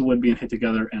 blocks of wood being hit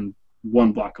together and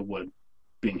 1 block of wood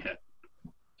being hit.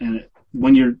 And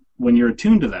when you're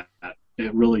attuned to that,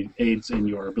 it really aids in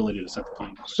your ability to set the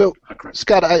plane. So,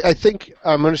 Scott, I think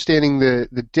I'm understanding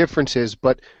the differences,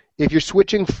 but if you're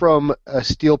switching from a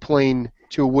steel plane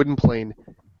to a wooden plane,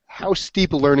 how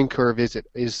steep a learning curve is it?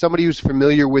 Is somebody who's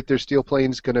familiar with their steel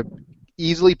planes going to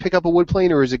easily pick up a wood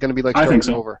plane, or is it going to be like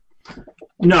starting over?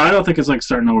 No, I don't think it's like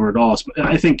starting over at all.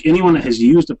 I think anyone that has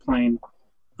used a plane,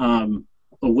 a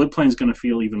wood plane is going to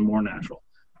feel even more natural.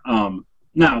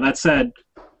 Now, that said,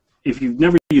 if you've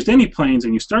never used any planes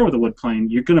and you start with a wood plane,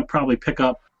 you're going to probably pick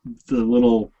up the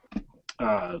little,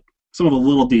 some of the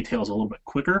little details a little bit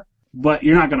quicker, but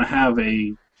you're not going to have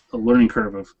a learning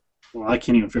curve of, well, I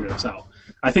can't even figure this out.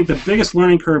 I think the biggest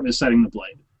learning curve is setting the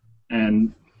blade,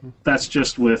 and that's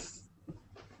just with,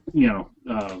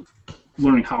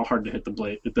 learning how hard to hit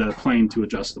the plane to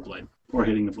adjust the blade, or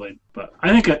hitting the blade. But I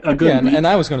think a good and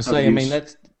I was going to say, I mean,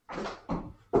 that's.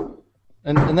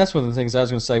 And that's one of the things I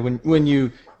was going to say. When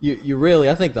you really,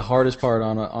 I think the hardest part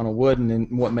on a wooden,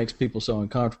 and what makes people so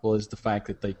uncomfortable, is the fact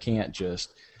that they can't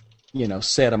just,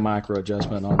 set a micro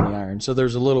adjustment on the iron. So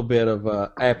there's a little bit of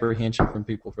apprehension from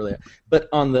people for that. But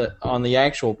on the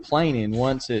actual planing,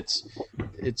 once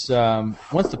once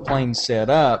the plane's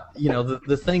set up,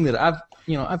 the thing that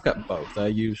I've got both. I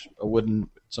use a wooden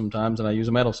sometimes, and I use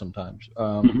a metal sometimes.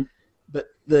 But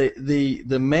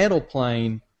the metal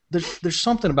plane. There's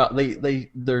something about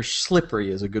they're slippery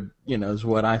is a good is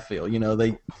what I feel.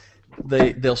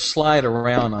 They'll slide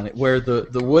around on it, where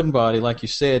the wooden body, like you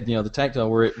said, the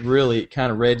tactile, where it really kind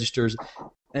of registers,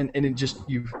 and it just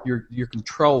your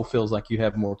control feels like you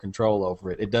have more control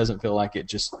over it. It doesn't feel like it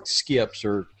just skips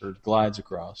or glides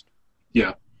across.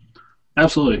 Yeah,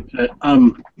 absolutely.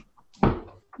 One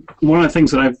of the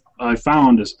things that I've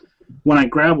found is, when I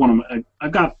grab one of them,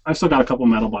 I've still got a couple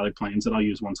metal body planes that I'll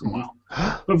use once in a while,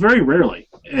 but very rarely.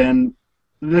 And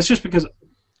that's just because,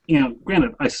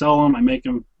 granted, I sell them, I make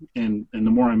them, and the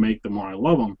more I make, the more I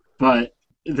love them. But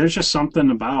there's just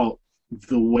something about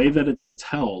the way that it's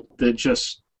held that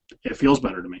it feels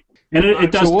better to me. And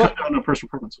it does cut down to personal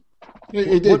preference.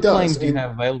 What planes do you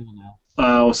have available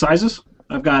now? Sizes?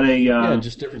 I've got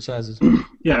just different sizes.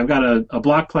 Yeah, I've got a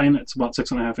block plane that's about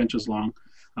 6.5 inches long.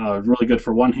 Really good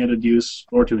for one-handed use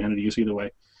or two-handed use, either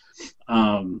way.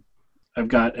 I've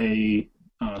got a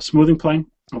smoothing plane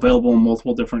available in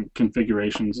multiple different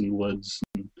configurations and woods.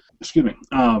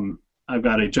 I've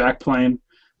got a jack plane.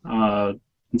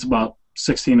 It's about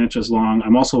 16 inches long.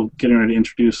 I'm also getting ready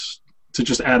to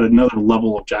just add another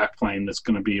level of jack plane that's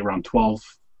going to be around 12,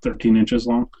 13 inches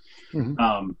long.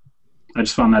 Mm-hmm. I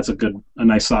just found that's a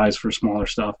nice size for smaller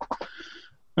stuff.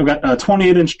 I've got a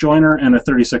 28-inch joiner and a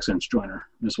 36-inch joiner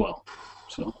as well.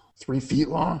 So 3 feet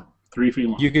long. 3 feet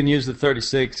long. You can use the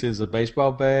 36 as a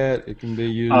baseball bat. It can be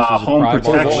used as home a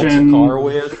protection. Car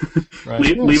with.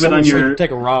 Right. leave it on your.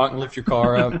 Take a rock and lift your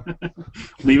car up.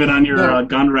 Leave it on your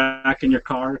gun rack in your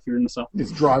car if you're in the south.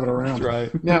 Just drive it around.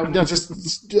 That's right. Now,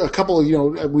 just a couple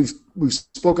of we've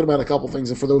spoken about a couple of things,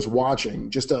 and for those watching,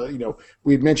 just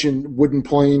we had mentioned wooden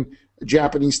plane,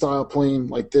 Japanese style plane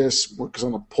like this, because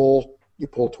on a pull. You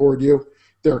pull toward you.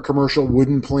 There are commercial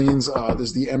wooden planes.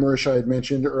 There's the Emmerich I had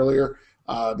mentioned earlier.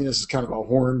 This is kind of a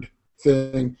horned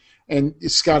thing. And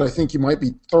Scott, I think you might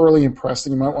be thoroughly impressed,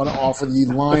 and you might want to offer the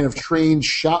line of trained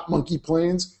shot monkey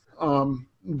planes.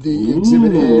 The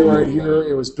Exhibit A right here.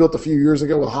 It was built a few years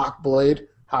ago with Hawk blade,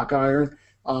 Hawk iron,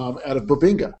 out of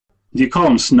Bubinga. Do you call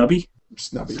them snubby?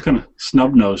 Snubby. It's kind of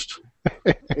snub-nosed.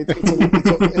 Look at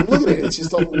it. It's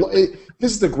just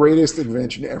this is the greatest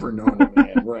invention ever known to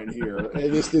man right here.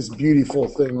 And it's this beautiful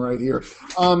thing right here.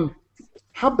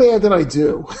 How bad did I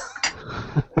do?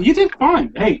 You did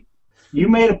fine. Hey, you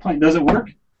made a plane. Does it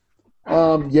work?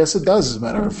 Yes, it does, as a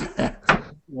matter of fact.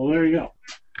 Well, there you go.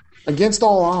 Against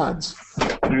all odds.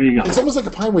 There you go. It's almost like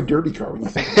a Pinewood Derby car when you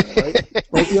think about it, right?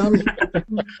 Right,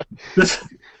 Deanna?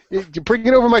 You bring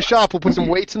it over my shop. We'll put some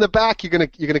weights in the back. You're gonna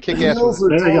kick ass.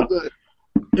 There you go.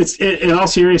 It's in all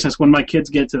seriousness. When my kids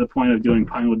get to the point of doing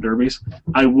Pinewood Derbies,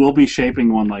 I will be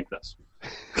shaping one like this.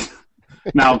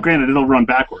 Now, granted, it'll run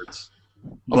backwards,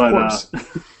 but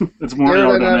it's more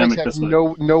aerodynamic this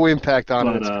way. No impact on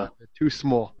it. It's too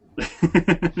small.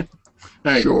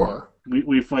 Hey, sure.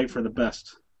 We fight for the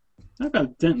best. I've got a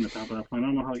dent in the top of that plane. I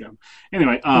don't know how I got it.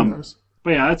 Anyway,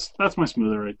 but yeah, that's my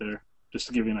smoother right there. Just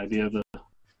to give you an idea of the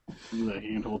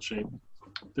handhold shape.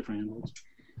 Different handholds.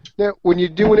 Now, when you're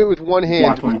doing it with one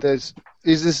hand, is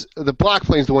this the block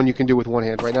plane's the one you can do with one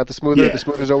hand, right? Not the smoother. Yeah. The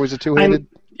smoother's always a two-handed.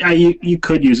 You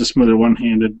could use a smoother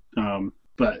one-handed,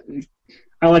 but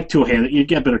I like two-handed. You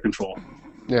get better control.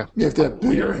 Yeah. You have to have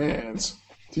bigger hands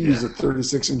to use a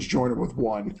 36-inch joiner with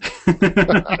one.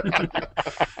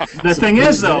 The thing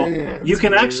is, though, you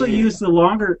can actually use the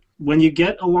longer when you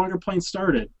get a longer plane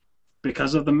started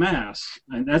because of the mass.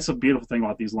 And that's a beautiful thing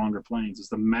about these longer planes is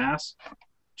the mass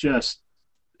just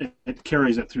it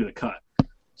carries it through the cut.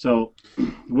 So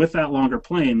with that longer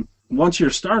plane, once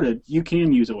you're started, you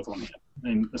can use it with one hand.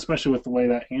 And especially with the way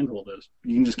that handhold is,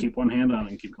 you can just keep one hand on it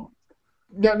and keep going.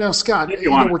 Now, Scott,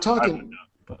 we're talking.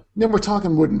 Then we're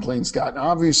talking wooden planes, Scott. Now,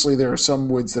 obviously, there are some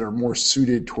woods that are more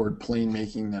suited toward plane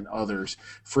making than others.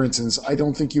 For instance, I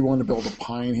don't think you want to build a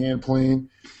pine hand plane,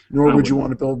 nor would you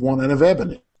want to build one out of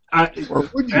ebony.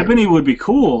 Ebony would be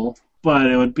cool, but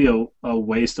it would be a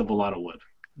waste of a lot of wood.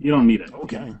 You don't need it.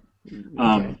 Okay.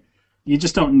 You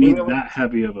just don't need that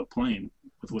heavy of a plane.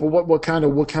 Well, what kind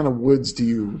of woods do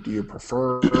you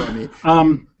prefer? I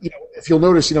mean, if you'll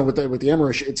notice, with the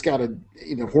Emmerich, it's got a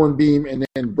hornbeam and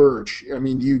then birch. I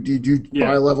mean, do you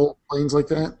bi-level planes like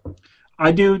that?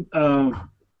 I do.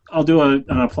 I'll do an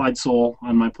applied sole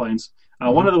on my planes.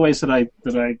 One of the ways that I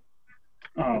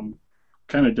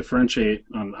kind of differentiate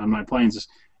on my planes is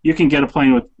you can get a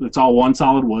plane that's all one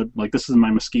solid wood. Like this is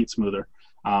my mesquite smoother.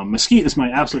 Mesquite is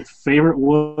my absolute favorite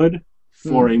wood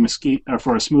for a mesquite or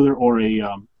for a smoother or a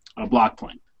block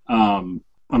plane.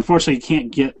 Unfortunately, you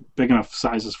can't get big enough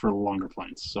sizes for the longer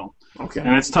planes. So,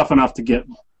 and it's tough enough to get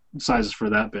sizes for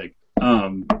that big.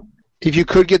 If you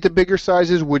could get the bigger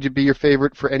sizes, would it be your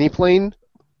favorite for any plane?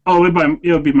 Oh, it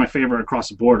would be my favorite across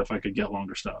the board if I could get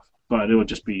longer stuff, but it would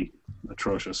just be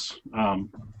atrocious.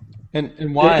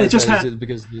 And why is it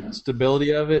because the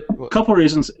stability of it? A couple of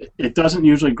reasons. It doesn't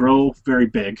usually grow very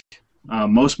big.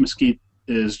 Most mesquite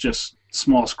is just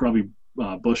small, scrubby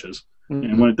bushes.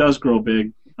 Mm-hmm. And when it does grow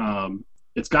big,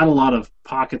 it's got a lot of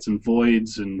pockets and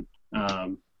voids. And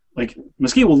like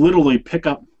mesquite will literally pick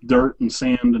up dirt and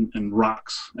sand and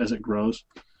rocks as it grows.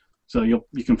 So you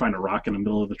can find a rock in the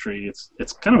middle of the tree.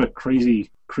 It's kind of a crazy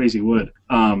wood.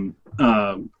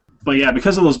 But yeah,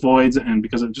 because of those voids and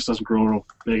because it just doesn't grow real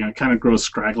big and it kind of grows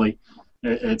scraggly,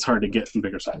 it's hard to get in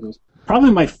bigger sizes. Probably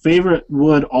my favorite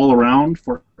wood all around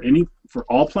for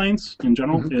all planes in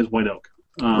general is white oak.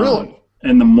 Really?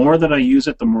 And the more that I use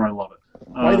it, the more I love it.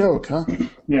 White oak, huh?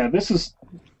 Yeah, this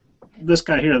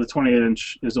guy here, the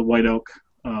 28-inch, is a white oak.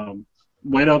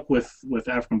 White oak with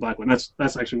African blackwood. And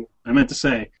that's actually I meant to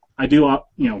say. I do,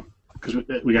 because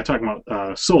we got talking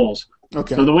about soles.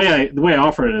 Okay. So the way I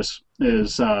offer it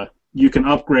is you can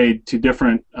upgrade to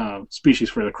different species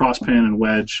for the cross pin and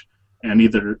wedge, and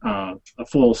either a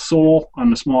full sole on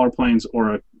the smaller planes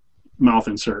or a mouth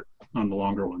insert on the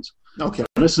longer ones. Okay.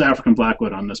 This is African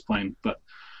blackwood on this plane,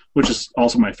 which is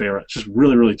also my favorite. It's just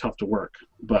really, really tough to work,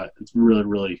 but it's really,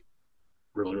 really,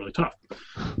 really, really tough.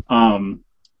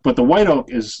 But the white oak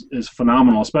is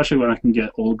phenomenal, especially when I can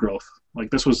get old growth. Like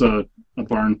this was a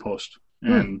barn post,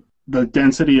 and the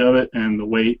density of it and the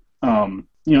weight,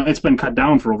 it's been cut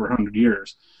down for over 100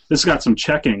 years. This has got some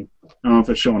checking. I don't know if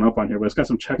it's showing up on here, but it's got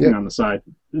some checking on the side.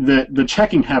 The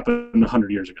checking happened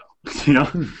 100 years ago,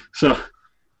 So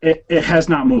it has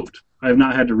not moved. I have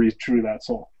not had to retrue that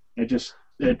sole. It's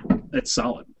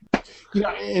solid.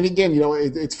 And again,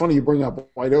 it's funny you bring up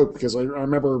white oak because I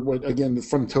remember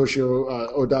from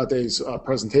Toshio Odate's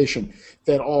presentation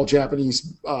that all Japanese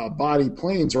body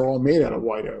planes are all made out of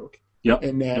white oak. Yep.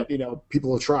 And that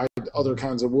people have tried other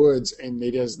kinds of woods and they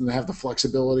doesn't have the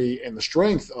flexibility and the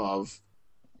strength of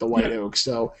the white oak.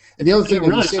 So, and the other thing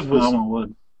that he said was,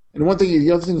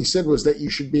 the other thing he said was that you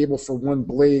should be able for one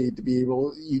blade to be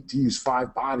able to use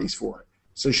 5 bodies for it.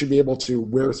 So you should be able to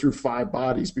wear through 5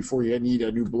 bodies before you need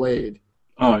a new blade.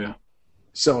 Oh, yeah.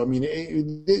 So, I mean,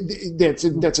 that's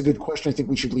a good question I think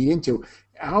we should lead into.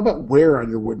 How about wear on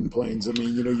your wooden planes? I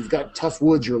mean, you've got tough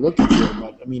woods you're looking for,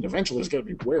 but, I mean, eventually there's going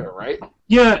to be wear, right?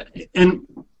 Yeah, and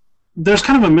there's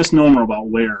kind of a misnomer about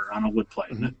wear on a wood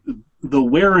plane. Mm-hmm. The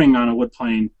wearing on a wood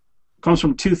plane comes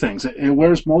from 2 things. It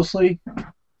wears mostly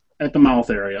at the mouth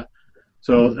area.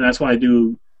 So that's why I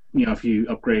do, if you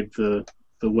upgrade the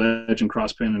wedge and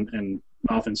cross pin and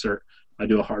mouth insert, I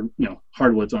do a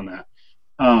hardwoods on that.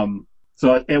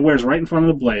 So it wears right in front of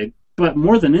the blade. But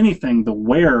more than anything, the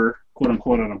wear, quote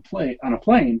unquote, on a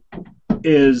plane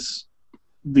is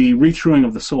the retruing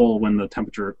of the sole when the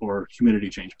temperature or humidity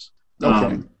changes.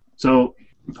 Okay. So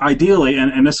ideally,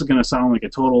 and this is going to sound like a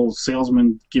total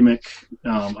salesman gimmick,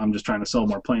 I'm just trying to sell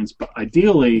more planes, but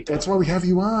ideally... That's why we have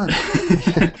you on.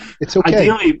 It's okay.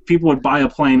 Ideally, people would buy a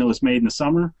plane that was made in the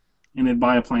summer, and they'd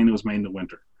buy a plane that was made in the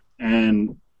winter.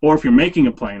 Or if you're making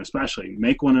a plane, especially,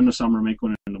 make one in the summer, make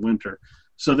one in the winter,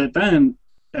 so that then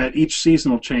at each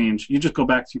seasonal change, you just go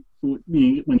back to when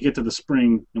you get to the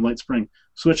spring and late spring,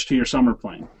 switch to your summer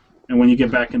plane. And when you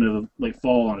get back into the late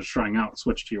fall and it's drying out,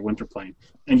 switch to your winter plane.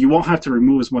 And you won't have to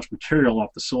remove as much material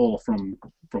off the sole from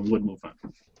wood movement.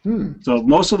 So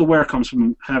most of the wear comes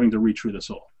from having to retrue the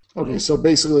sole. Okay, so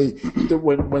basically,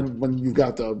 when you've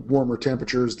got the warmer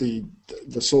temperatures, the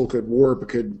sole could warp, it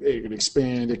could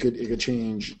expand, it could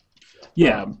change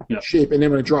shape, and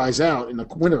then when it dries out in the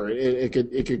winter, it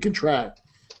could contract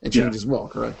and change as well.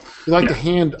 Correct? You like the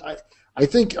hand. I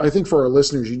think for our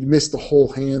listeners, you missed the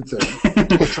whole hand thing.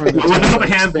 Without the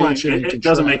hand plane, it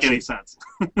doesn't make any sense.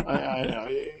 I know.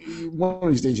 One of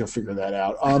these days you'll figure that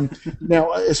out.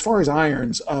 Now, as far as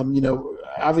irons,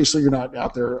 obviously you're not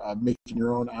out there making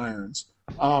your own irons.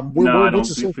 I don't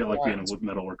feel like being a wood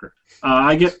metal worker.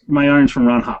 I get my irons from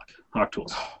Ron Hawk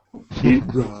Tools.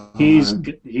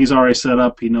 He's already set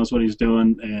up. He knows what he's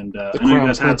doing, and I know you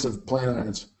guys had some plane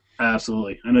irons.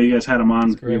 Absolutely, I know you guys had him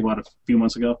on a few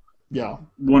months ago. Yeah,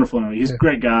 wonderful. He's a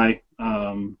great guy.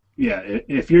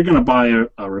 If you're gonna buy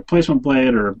a replacement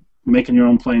blade or making your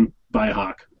own plane, buy a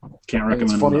Hawk. Can't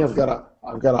recommend. It's funny. I've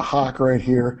got a Hawk right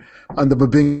here on the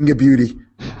Babinga Beauty,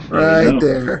 right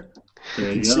there.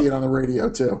 You can see it on the radio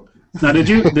too. Now, did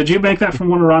you make that from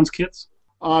one of Ron's kits?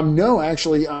 No,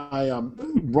 actually,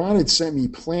 Ron had sent me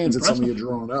plans that somebody had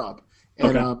drawn up,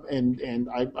 and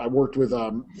I worked with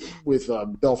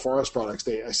Bell Forest Products.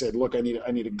 I said, look, I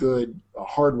need a good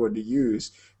hardwood to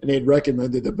use, and they had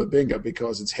recommended the Babinga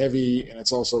because it's heavy and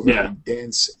it's also very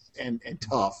dense and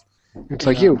tough. It's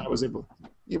like you. I was able.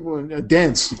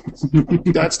 Dense.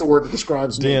 That's the word that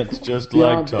describes me. Dense, just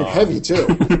like tough. And heavy too.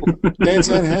 Dense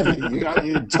and heavy.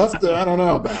 You're tough to I don't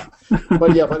know about.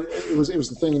 But it was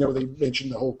the thing. They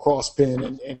mentioned the whole cross pin,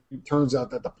 and it turns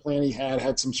out that the plan he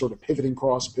had some sort of pivoting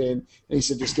cross pin, and he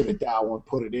said just get a dowel and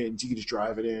put it in, so you can just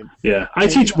drive it in. Yeah, I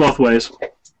teach both ways.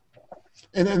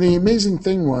 And the amazing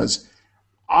thing was,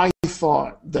 I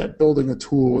thought that building a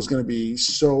tool was going to be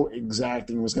so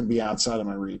exacting, was going to be outside of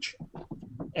my reach.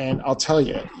 And I'll tell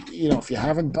you, if you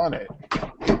haven't done it,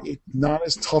 it's not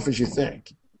as tough as you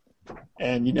think.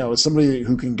 And, it's somebody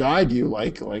who can guide you,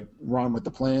 like Ron with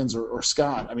the plans or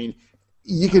Scott. I mean,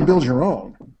 you can build your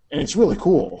own. And it's really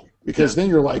cool because then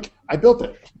you're like, I built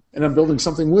it, and I'm building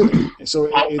something with it. And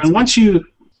so and once you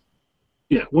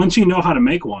know how to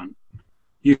make one,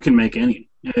 you can make any.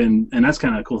 And that's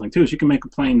kind of a cool thing, too, is you can make a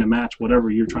plane to match whatever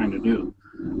you're trying to do.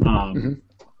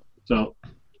 So...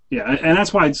 yeah, and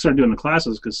that's why I started doing the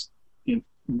classes, because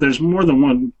there's more than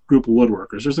one group of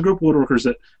woodworkers. There's a group of woodworkers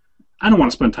that I don't want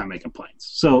to spend time making planes.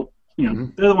 So, they're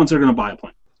the ones that are going to buy a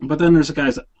plane. But then there's the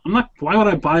guys that why would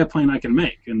I buy a plane I can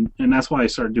make? And that's why I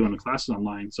started doing the classes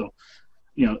online. So,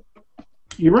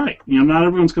 you're right. Not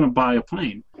everyone's going to buy a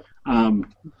plane.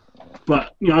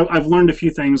 But, I've learned a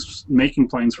few things making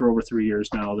planes for over 3 years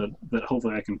now that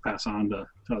hopefully I can pass on to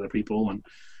other people.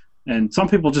 And some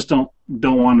people just don't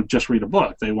want to just read a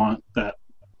book. They want that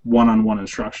one-on-one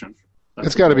instruction.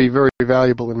 It's got to be very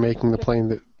valuable in making the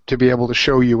plane to be able to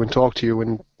show you and talk to you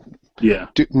and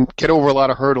get over a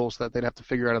lot of hurdles that they'd have to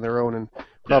figure out on their own and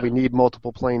probably need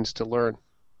multiple planes to learn.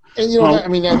 And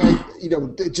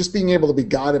just being able to be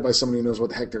guided by somebody who knows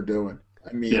what the heck they're doing.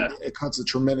 I mean, it cuts a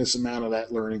tremendous amount of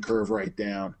that learning curve right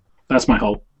down. That's my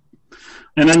hope.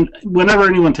 And then whenever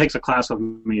anyone takes a class with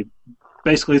me,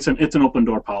 basically, it's an open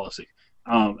door policy.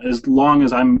 As long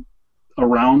as I'm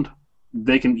around,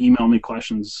 they can email me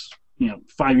questions.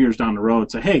 5 years down the road,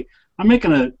 say, "Hey, I'm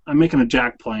making a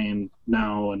jack plane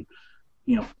now, and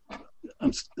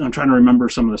I'm trying to remember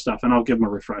some of the stuff," and I'll give them a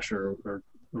refresher or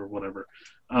whatever.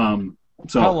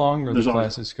 So how long are the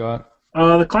classes, Scott?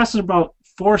 The classes are about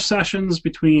 4 sessions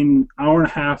between hour and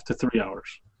a half to 3 hours.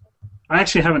 I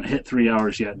actually haven't hit 3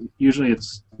 hours yet. Usually,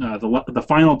 it's the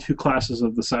final 2 classes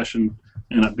of the session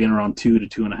end up being around 2 to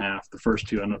 2.5. The first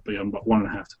 2 end up being about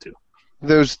 1.5 to 2.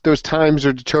 Those times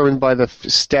are determined by the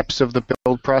steps of the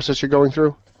build process you're going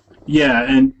through? Yeah,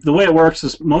 and the way it works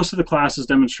is most of the class is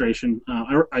demonstration.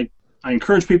 I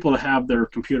encourage people to have their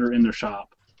computer in their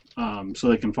shop so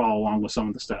they can follow along with some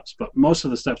of the steps. But most of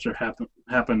the steps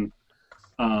happen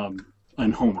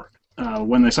in homework.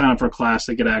 When they sign up for a class,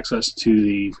 they get access to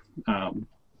the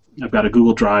I've got a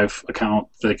Google Drive account.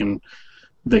 They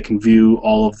can view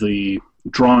all of the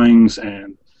drawings,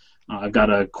 and I've got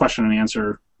a question and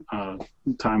answer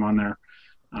time on there,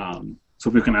 so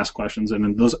people can ask questions, and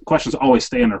then those questions always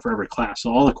stay in there for every class.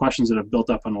 So all the questions that have built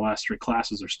up in the last 3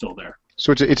 classes are still there.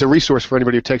 So it's a resource for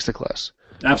anybody who takes the class.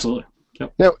 Absolutely.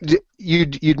 Yep. Now,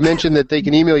 you'd mentioned that they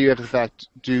can email you after the fact.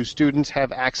 Do students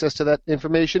have access to that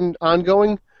information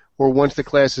ongoing, or once the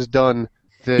class is done?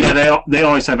 They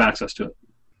always have access to it.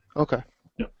 Okay.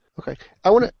 Yep. Okay. I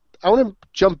want to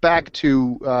jump back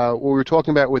to what we were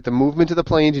talking about with the movement of the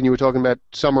planes, and you were talking about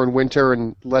summer and winter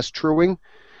and less truing.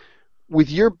 With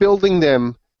your building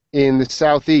them in the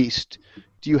southeast,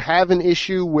 do you have an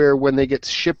issue where when they get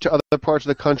shipped to other parts of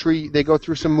the country, they go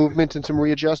through some movement and some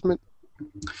readjustment?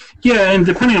 Yeah, and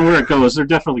depending on where it goes, they're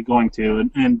definitely going to.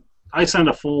 And I send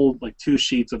a full 2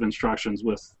 sheets of instructions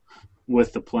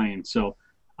with the plane. So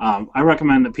I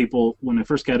recommend that people, when they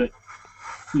first get it,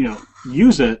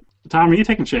 use it. Tom, are you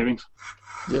taking shavings?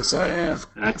 Yes, I am.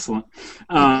 Excellent.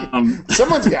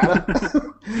 Someone's got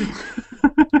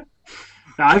it.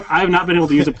 I have not been able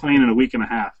to use a plane in a week and a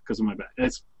half because of my back.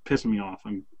 It's pissing me off.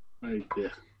 Yeah.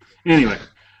 Anyway,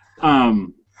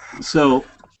 so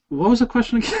what was the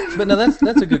question again? But no,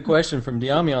 that's a good question from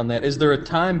Diami on that. Is there a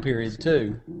time period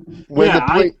too?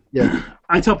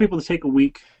 I tell people to take a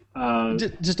week.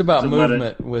 Just about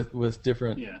movement with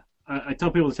different. Yeah, I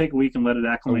tell people to take a week and let it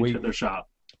acclimate to their shop.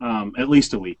 At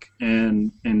least a week,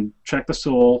 and check the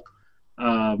sole.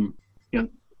 I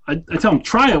tell them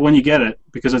try it when you get it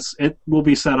because it will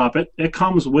be set up. It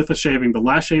comes with a shaving. The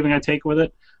last shaving I take with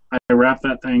it, I wrap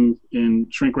that thing in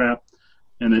shrink wrap,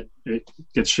 and it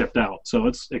gets shipped out. So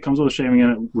it comes with a shaving in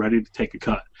it, ready to take a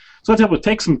cut. So I tell people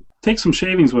take some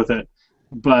shavings with it,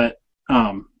 but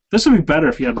this would be better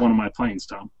if you had one of my planes,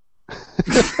 Tom.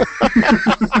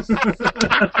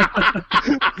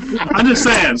 I'm just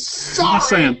saying.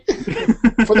 Sorry.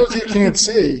 For those of you who can't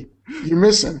see, you're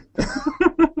missing.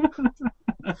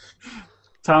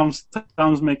 Tom's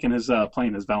making his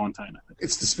plane his Valentine.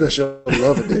 It's the special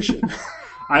love edition.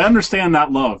 I understand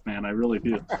that love, man. I really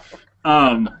do.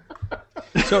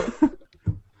 So,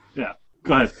 yeah,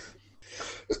 go ahead.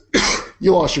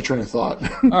 You lost your train of thought.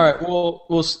 All right.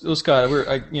 Well, Scott,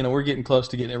 we're getting close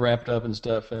to getting it wrapped up and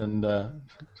stuff, and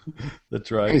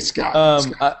that's right. Hey, Scott.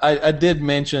 I did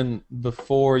mention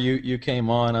before you came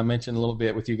on. I mentioned a little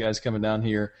bit with you guys coming down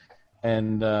here,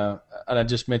 and I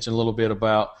just mentioned a little bit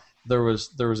about there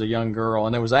was a young girl,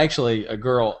 and it was actually a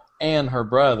girl and her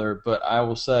brother. But I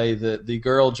will say that the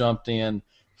girl jumped in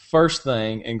first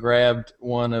thing and grabbed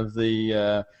one of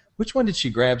the. Which one did she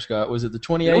grab, Scott? Was it the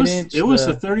 28-inch? It was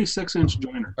the 36-inch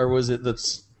joiner. Or was it the...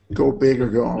 Go big or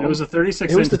go home. It was the 36-inch.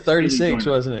 It was the 36,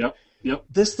 wasn't it? Yep.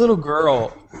 This little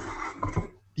girl,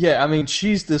 yeah, I mean,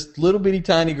 she's this little bitty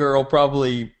tiny girl,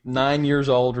 probably 9 years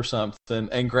old or something,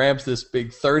 and grabs this big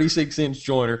 36-inch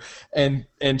joiner, and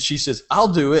she says, "I'll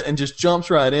do it," and just jumps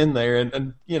right in there,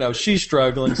 and she's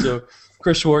struggling, so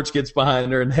Chris Schwartz gets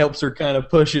behind her and helps her kind of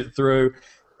push it through.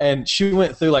 And she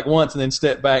went through once and then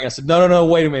stepped back. And I said, no,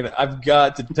 wait a minute. I've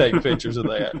got to take pictures of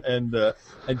that.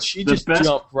 And she just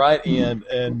jumped right in,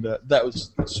 and that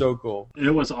was so cool. It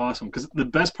was awesome because the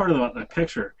best part about that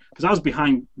picture, because I was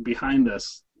behind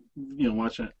this,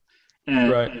 watching it,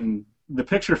 and the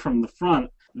picture from the front,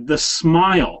 the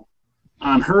smile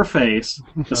on her face,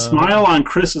 the smile on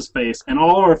Chris's face, and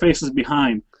all of our faces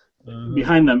behind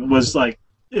them was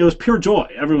it was pure joy.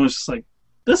 Everyone was just like,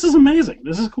 "This is amazing.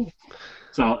 This is cool."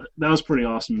 So that was pretty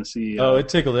awesome to see. It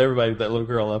tickled everybody, that little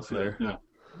girl up there.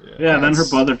 Yeah. Then her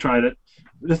brother tried it.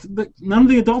 None of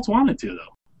the adults wanted to,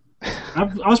 though.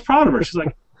 I was proud of her. She's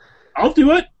like, "I'll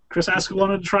do it." Chris Haskell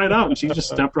wanted to try it out, and she just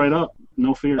stepped right up.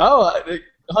 No fear. Oh,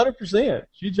 100%.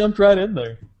 She jumped right in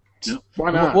there. Yep.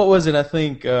 Why not? What was it? I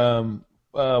think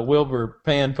Wilbur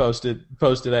Pan posted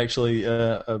actually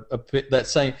that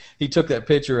same. He took that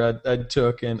picture I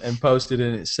took and posted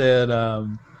it, and it said.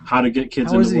 How to get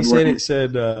kids into woodworking. It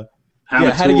said,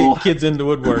 how to get kids into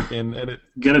woodworking. And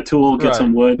get a tool, get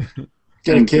some wood,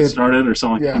 get started or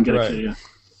something. Yeah, get a kid.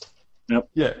 Yep.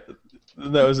 Yeah,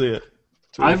 that was it.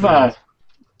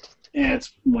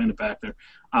 It's way in the back there.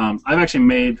 I've actually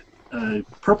made a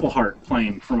Purple Heart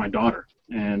plane for my daughter,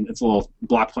 and it's a little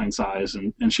block plane size,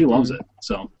 and she loves it.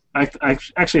 So I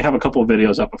actually have a couple of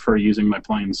videos up of her using my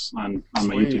planes on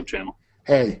my YouTube channel.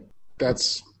 Hey,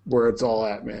 that's where it's all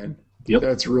at, man. Yep.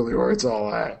 That's really where it's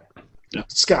all at. Yeah.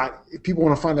 Scott, if people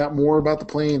want to find out more about the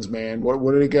planes, man, where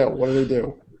do they go? What do they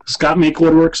do?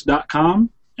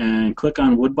 ScottMakeWoodworks.com and click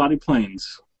on Wood Body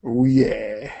Planes. Oh,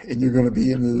 yeah. And you're going to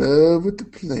be in love with the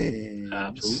planes.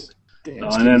 Absolutely. Damn,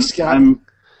 and then Scott.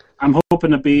 I'm hoping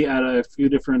to be at a few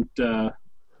different I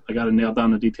got to nail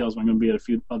down the details. I'm going to be at a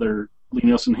few other Lee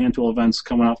Nielsen hand tool events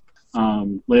coming up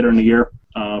later in the year,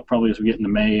 probably as we get into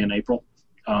May and April.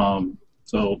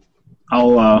 So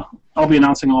I'll be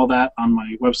announcing all that on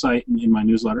my website and in my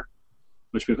newsletter,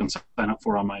 which people can sign up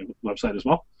for on my website as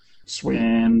well. Sweet.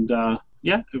 And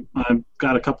I've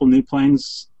got a couple new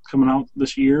planes coming out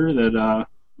this year that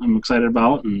I'm excited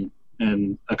about,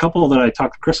 and a couple that I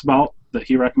talked to Chris about that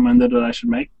he recommended that I should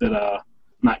make. That I'm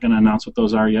not going to announce what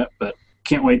those are yet, but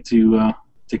can't wait to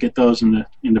get those into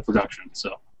production.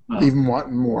 So even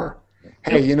wanting more.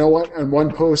 Hey, you know what? On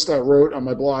one post I wrote on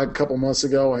my blog a couple months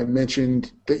ago, I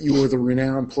mentioned that you were the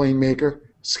renowned plane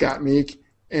maker, Scott Meek,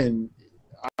 and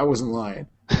I wasn't lying.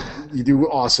 You do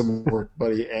awesome work,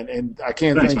 buddy, and I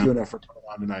can't thank you enough for coming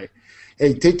on tonight.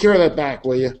 Hey, take care of that back,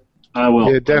 will you? I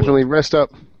will. Yeah, definitely. Rest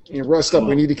up. Yeah, rest up.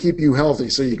 We need to keep you healthy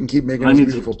so you can keep making those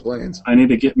beautiful planes. I need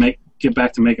to get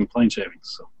back to making plane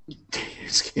shavings. So.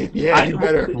 Yeah, you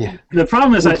better. Yeah. The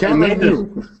problem is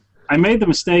I made the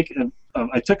mistake of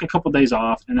I took a couple days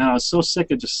off, and then I was so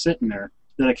sick of just sitting there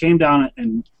that I came down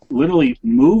and literally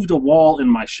moved a wall in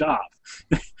my shop,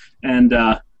 and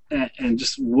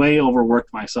just way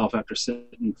overworked myself after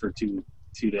sitting for 2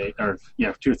 days, or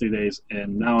 2 or 3 days,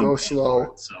 and now go I'm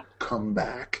slow, so. Come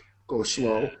back. Go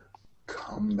slow,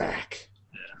 come back.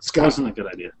 Yeah, Scott, wasn't a good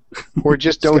idea. Or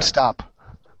just don't stop.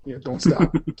 Yeah, don't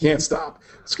stop. Can't stop.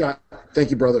 Scott,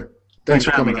 thank you, brother. Thanks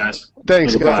for having me, guys.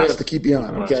 Thanks, We'll guys. have to keep you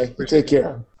on, okay? Take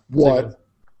care. What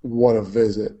a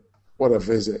visit. What a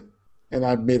visit. And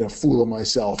I've made a fool of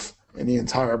myself in the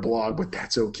entire blog, but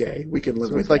that's okay. We can live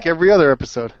with it. It's like every other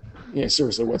episode. Yeah,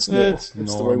 seriously, what's new? It's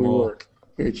the way we normal. work.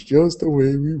 It's just the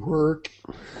way we work.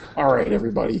 All right,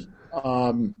 everybody.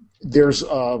 There's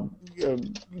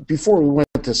before we went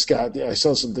to Scott, I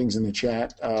saw some things in the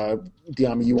chat.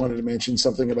 Diami, you wanted to mention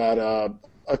something about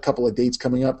a couple of dates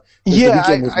coming up. Yeah,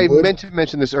 I meant to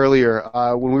mention this earlier.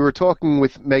 When we were talking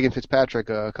with Megan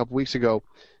Fitzpatrick a couple weeks ago,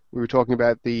 we were talking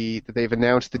about that they've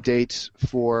announced the dates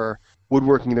for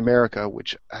Woodworking in America,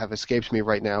 which have escaped me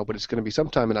right now, but it's going to be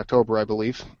sometime in October, I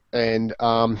believe. And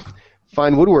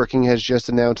Fine Woodworking has just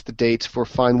announced the dates for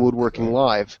Fine Woodworking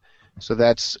Live. So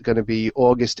that's going to be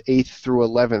August 8th through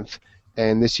 11th,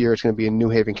 and this year it's going to be in New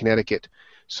Haven, Connecticut.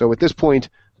 So at this point,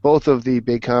 both of the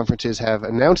big conferences have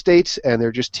announced dates, and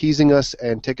they're just teasing us,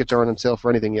 and tickets aren't on sale for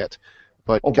anything yet.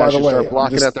 But guys should start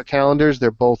blocking out their calendars.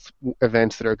 They're both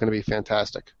events that are going to be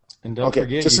fantastic. And don't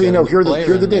forget, just so you know, here are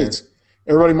the dates.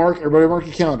 Everybody mark your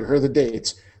calendar. Here are the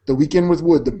dates. The Weekend with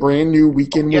Wood, the brand new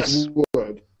Weekend with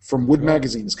Wood from Wood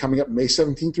Magazine is coming up May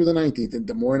 17th through the 19th in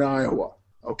Des Moines, Iowa.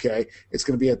 Okay, it's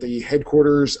going to be at the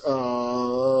headquarters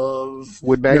of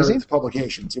Wood Magazine Meredith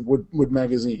Publications, Wood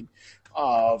Magazine.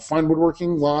 Fine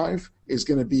Woodworking Live is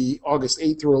going to be August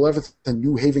 8th through 11th in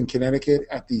New Haven, Connecticut,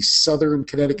 at the Southern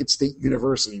Connecticut State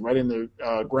University, right in the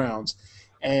grounds.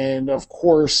 And of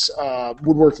course,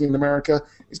 Woodworking in America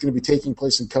is going to be taking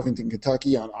place in Covington,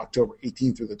 Kentucky, on October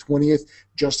 18th through the 20th,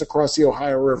 just across the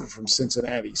Ohio River from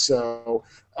Cincinnati. So,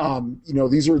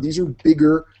 these are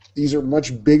bigger. These are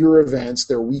much bigger events.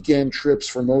 They're weekend trips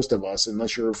for most of us,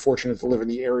 unless you're fortunate to live in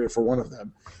the area for one of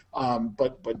them.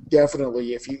 But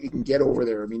definitely, if you can get over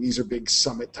there, I mean, these are big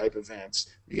summit-type events.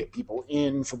 You get people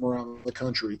in from around the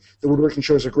country. The woodworking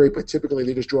shows are great, but typically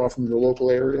they just draw from your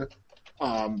local area.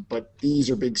 But these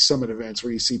are big summit events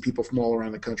where you see people from all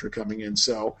around the country coming in.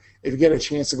 So if you get a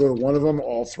chance to go to one of them,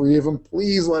 all three of them,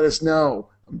 please let us know.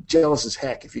 I'm jealous as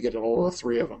heck if you get all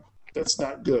three of them. That's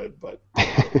not good, but...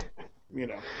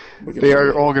 they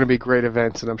are all going to be great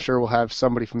events, and I'm sure we'll have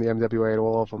somebody from the MWA at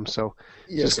all of them. So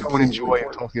just go and enjoy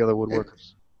and talk to the other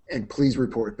woodworkers. And please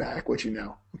report back what you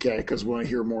know, okay? Because we want to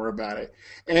hear more about it.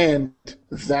 And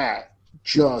that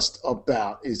just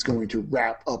about is going to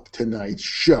wrap up tonight's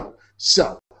show.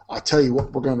 So I'll tell you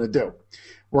what we're going to do.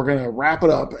 We're going to wrap it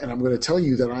up, and I'm going to tell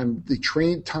you that I'm the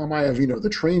trained Tom Iovino, the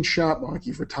trained shop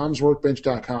monkey for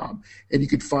Tom'sWorkbench.com, and you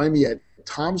can find me at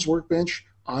Tom's Workbench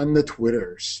on the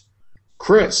Twitters.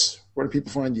 Chris, where do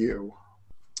people find you?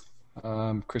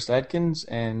 Chris Adkins,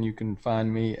 and you can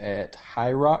find me at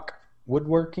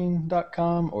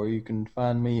highrockwoodworking.com, or you can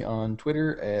find me on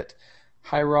Twitter at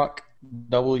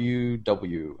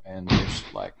highrockww, and there's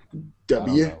like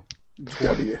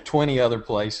 20 other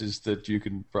places that you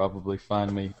can probably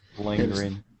find me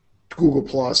lingering. Google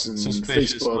Plus and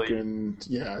Facebook, and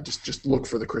just look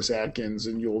for the Chris Adkins,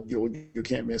 and you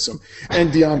can't miss them.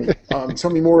 And Diami, tell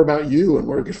me more about you and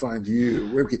where we can find you,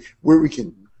 where we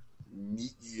can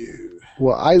meet you.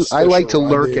 Well, I like to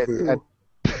lurk at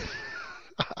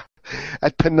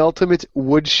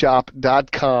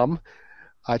penultimatewoodshop.com.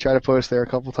 I try to post there a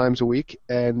couple times a week,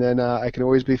 and then I can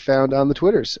always be found on the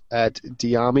Twitters at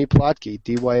Diami Plotke,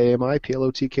 DYAMI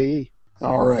PLOTKE.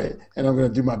 All right, and I'm going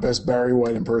to do my best Barry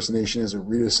White impersonation as I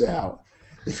read us out.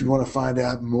 If you want to find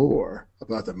out more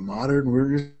about the Modern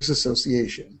Workers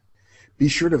Association, be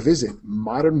sure to visit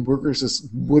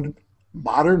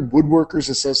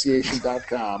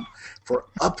modernwoodworkersassociation.com for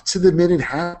up-to-the-minute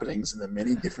happenings in the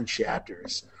many different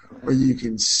chapters. Or you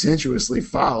can sensuously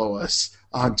follow us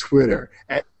on Twitter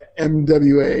at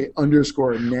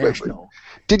MWA_national.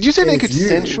 Did you say they could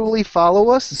sensually follow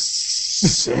us?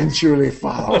 Sensually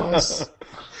follow us.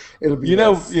 It'll be Barry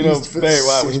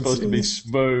White was supposed to be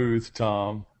smooth,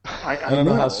 Tom. I don't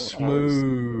know how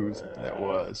smooth that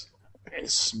was.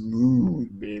 It's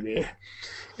smooth, baby.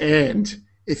 And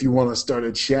if you want to start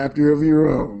a chapter of your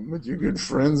own with your good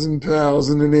friends and pals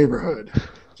in the neighborhood,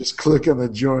 just click on the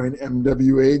Join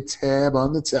MWA tab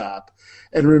on the top.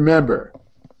 And remember,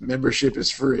 membership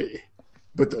is free,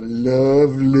 but the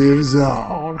love lives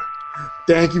on.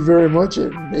 Thank you very much,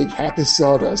 and make happy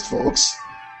sawdust, folks.